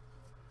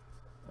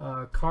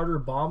 Carter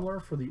Baumler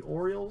for the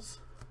Orioles.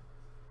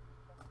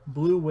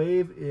 Blue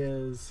Wave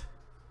is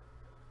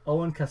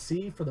Owen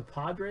Cassell for the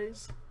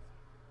Padres.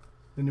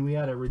 Then we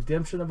had a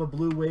redemption of a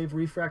Blue Wave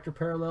refractor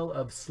parallel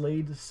of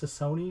Slade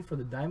Sassoni for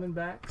the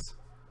Diamondbacks.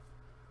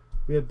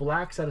 We had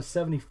blacks out of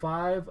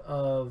 75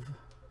 of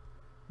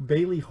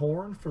Bailey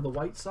Horn for the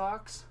White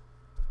Sox.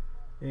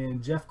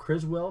 And Jeff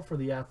Criswell for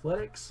the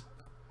Athletics.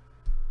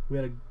 We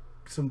had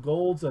some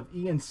golds of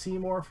Ian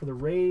Seymour for the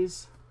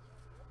Rays.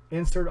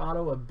 Insert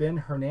auto of Ben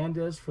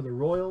Hernandez for the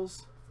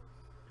Royals.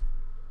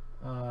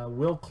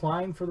 Will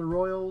Klein for the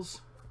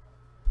Royals.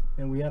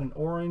 And we had an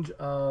orange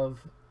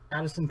of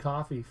Addison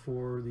Coffey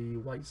for the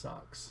White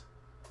Sox.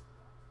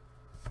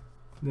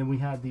 Then we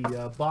had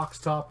the box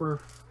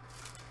topper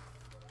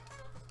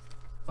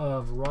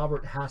of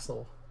Robert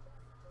Hassel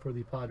for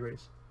the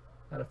Padres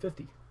out of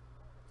 50.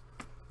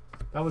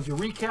 That was your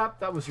recap.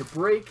 That was your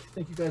break.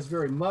 Thank you guys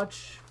very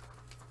much.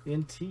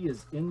 NT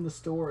is in the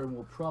store and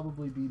will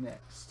probably be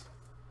next.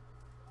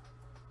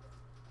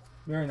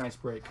 Very nice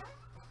break.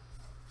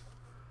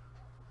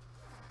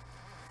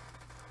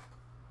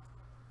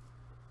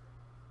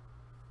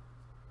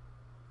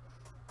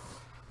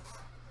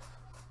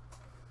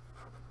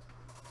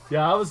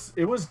 Yeah,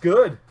 it was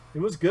good. It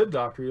was good,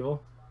 Dr.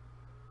 Evil.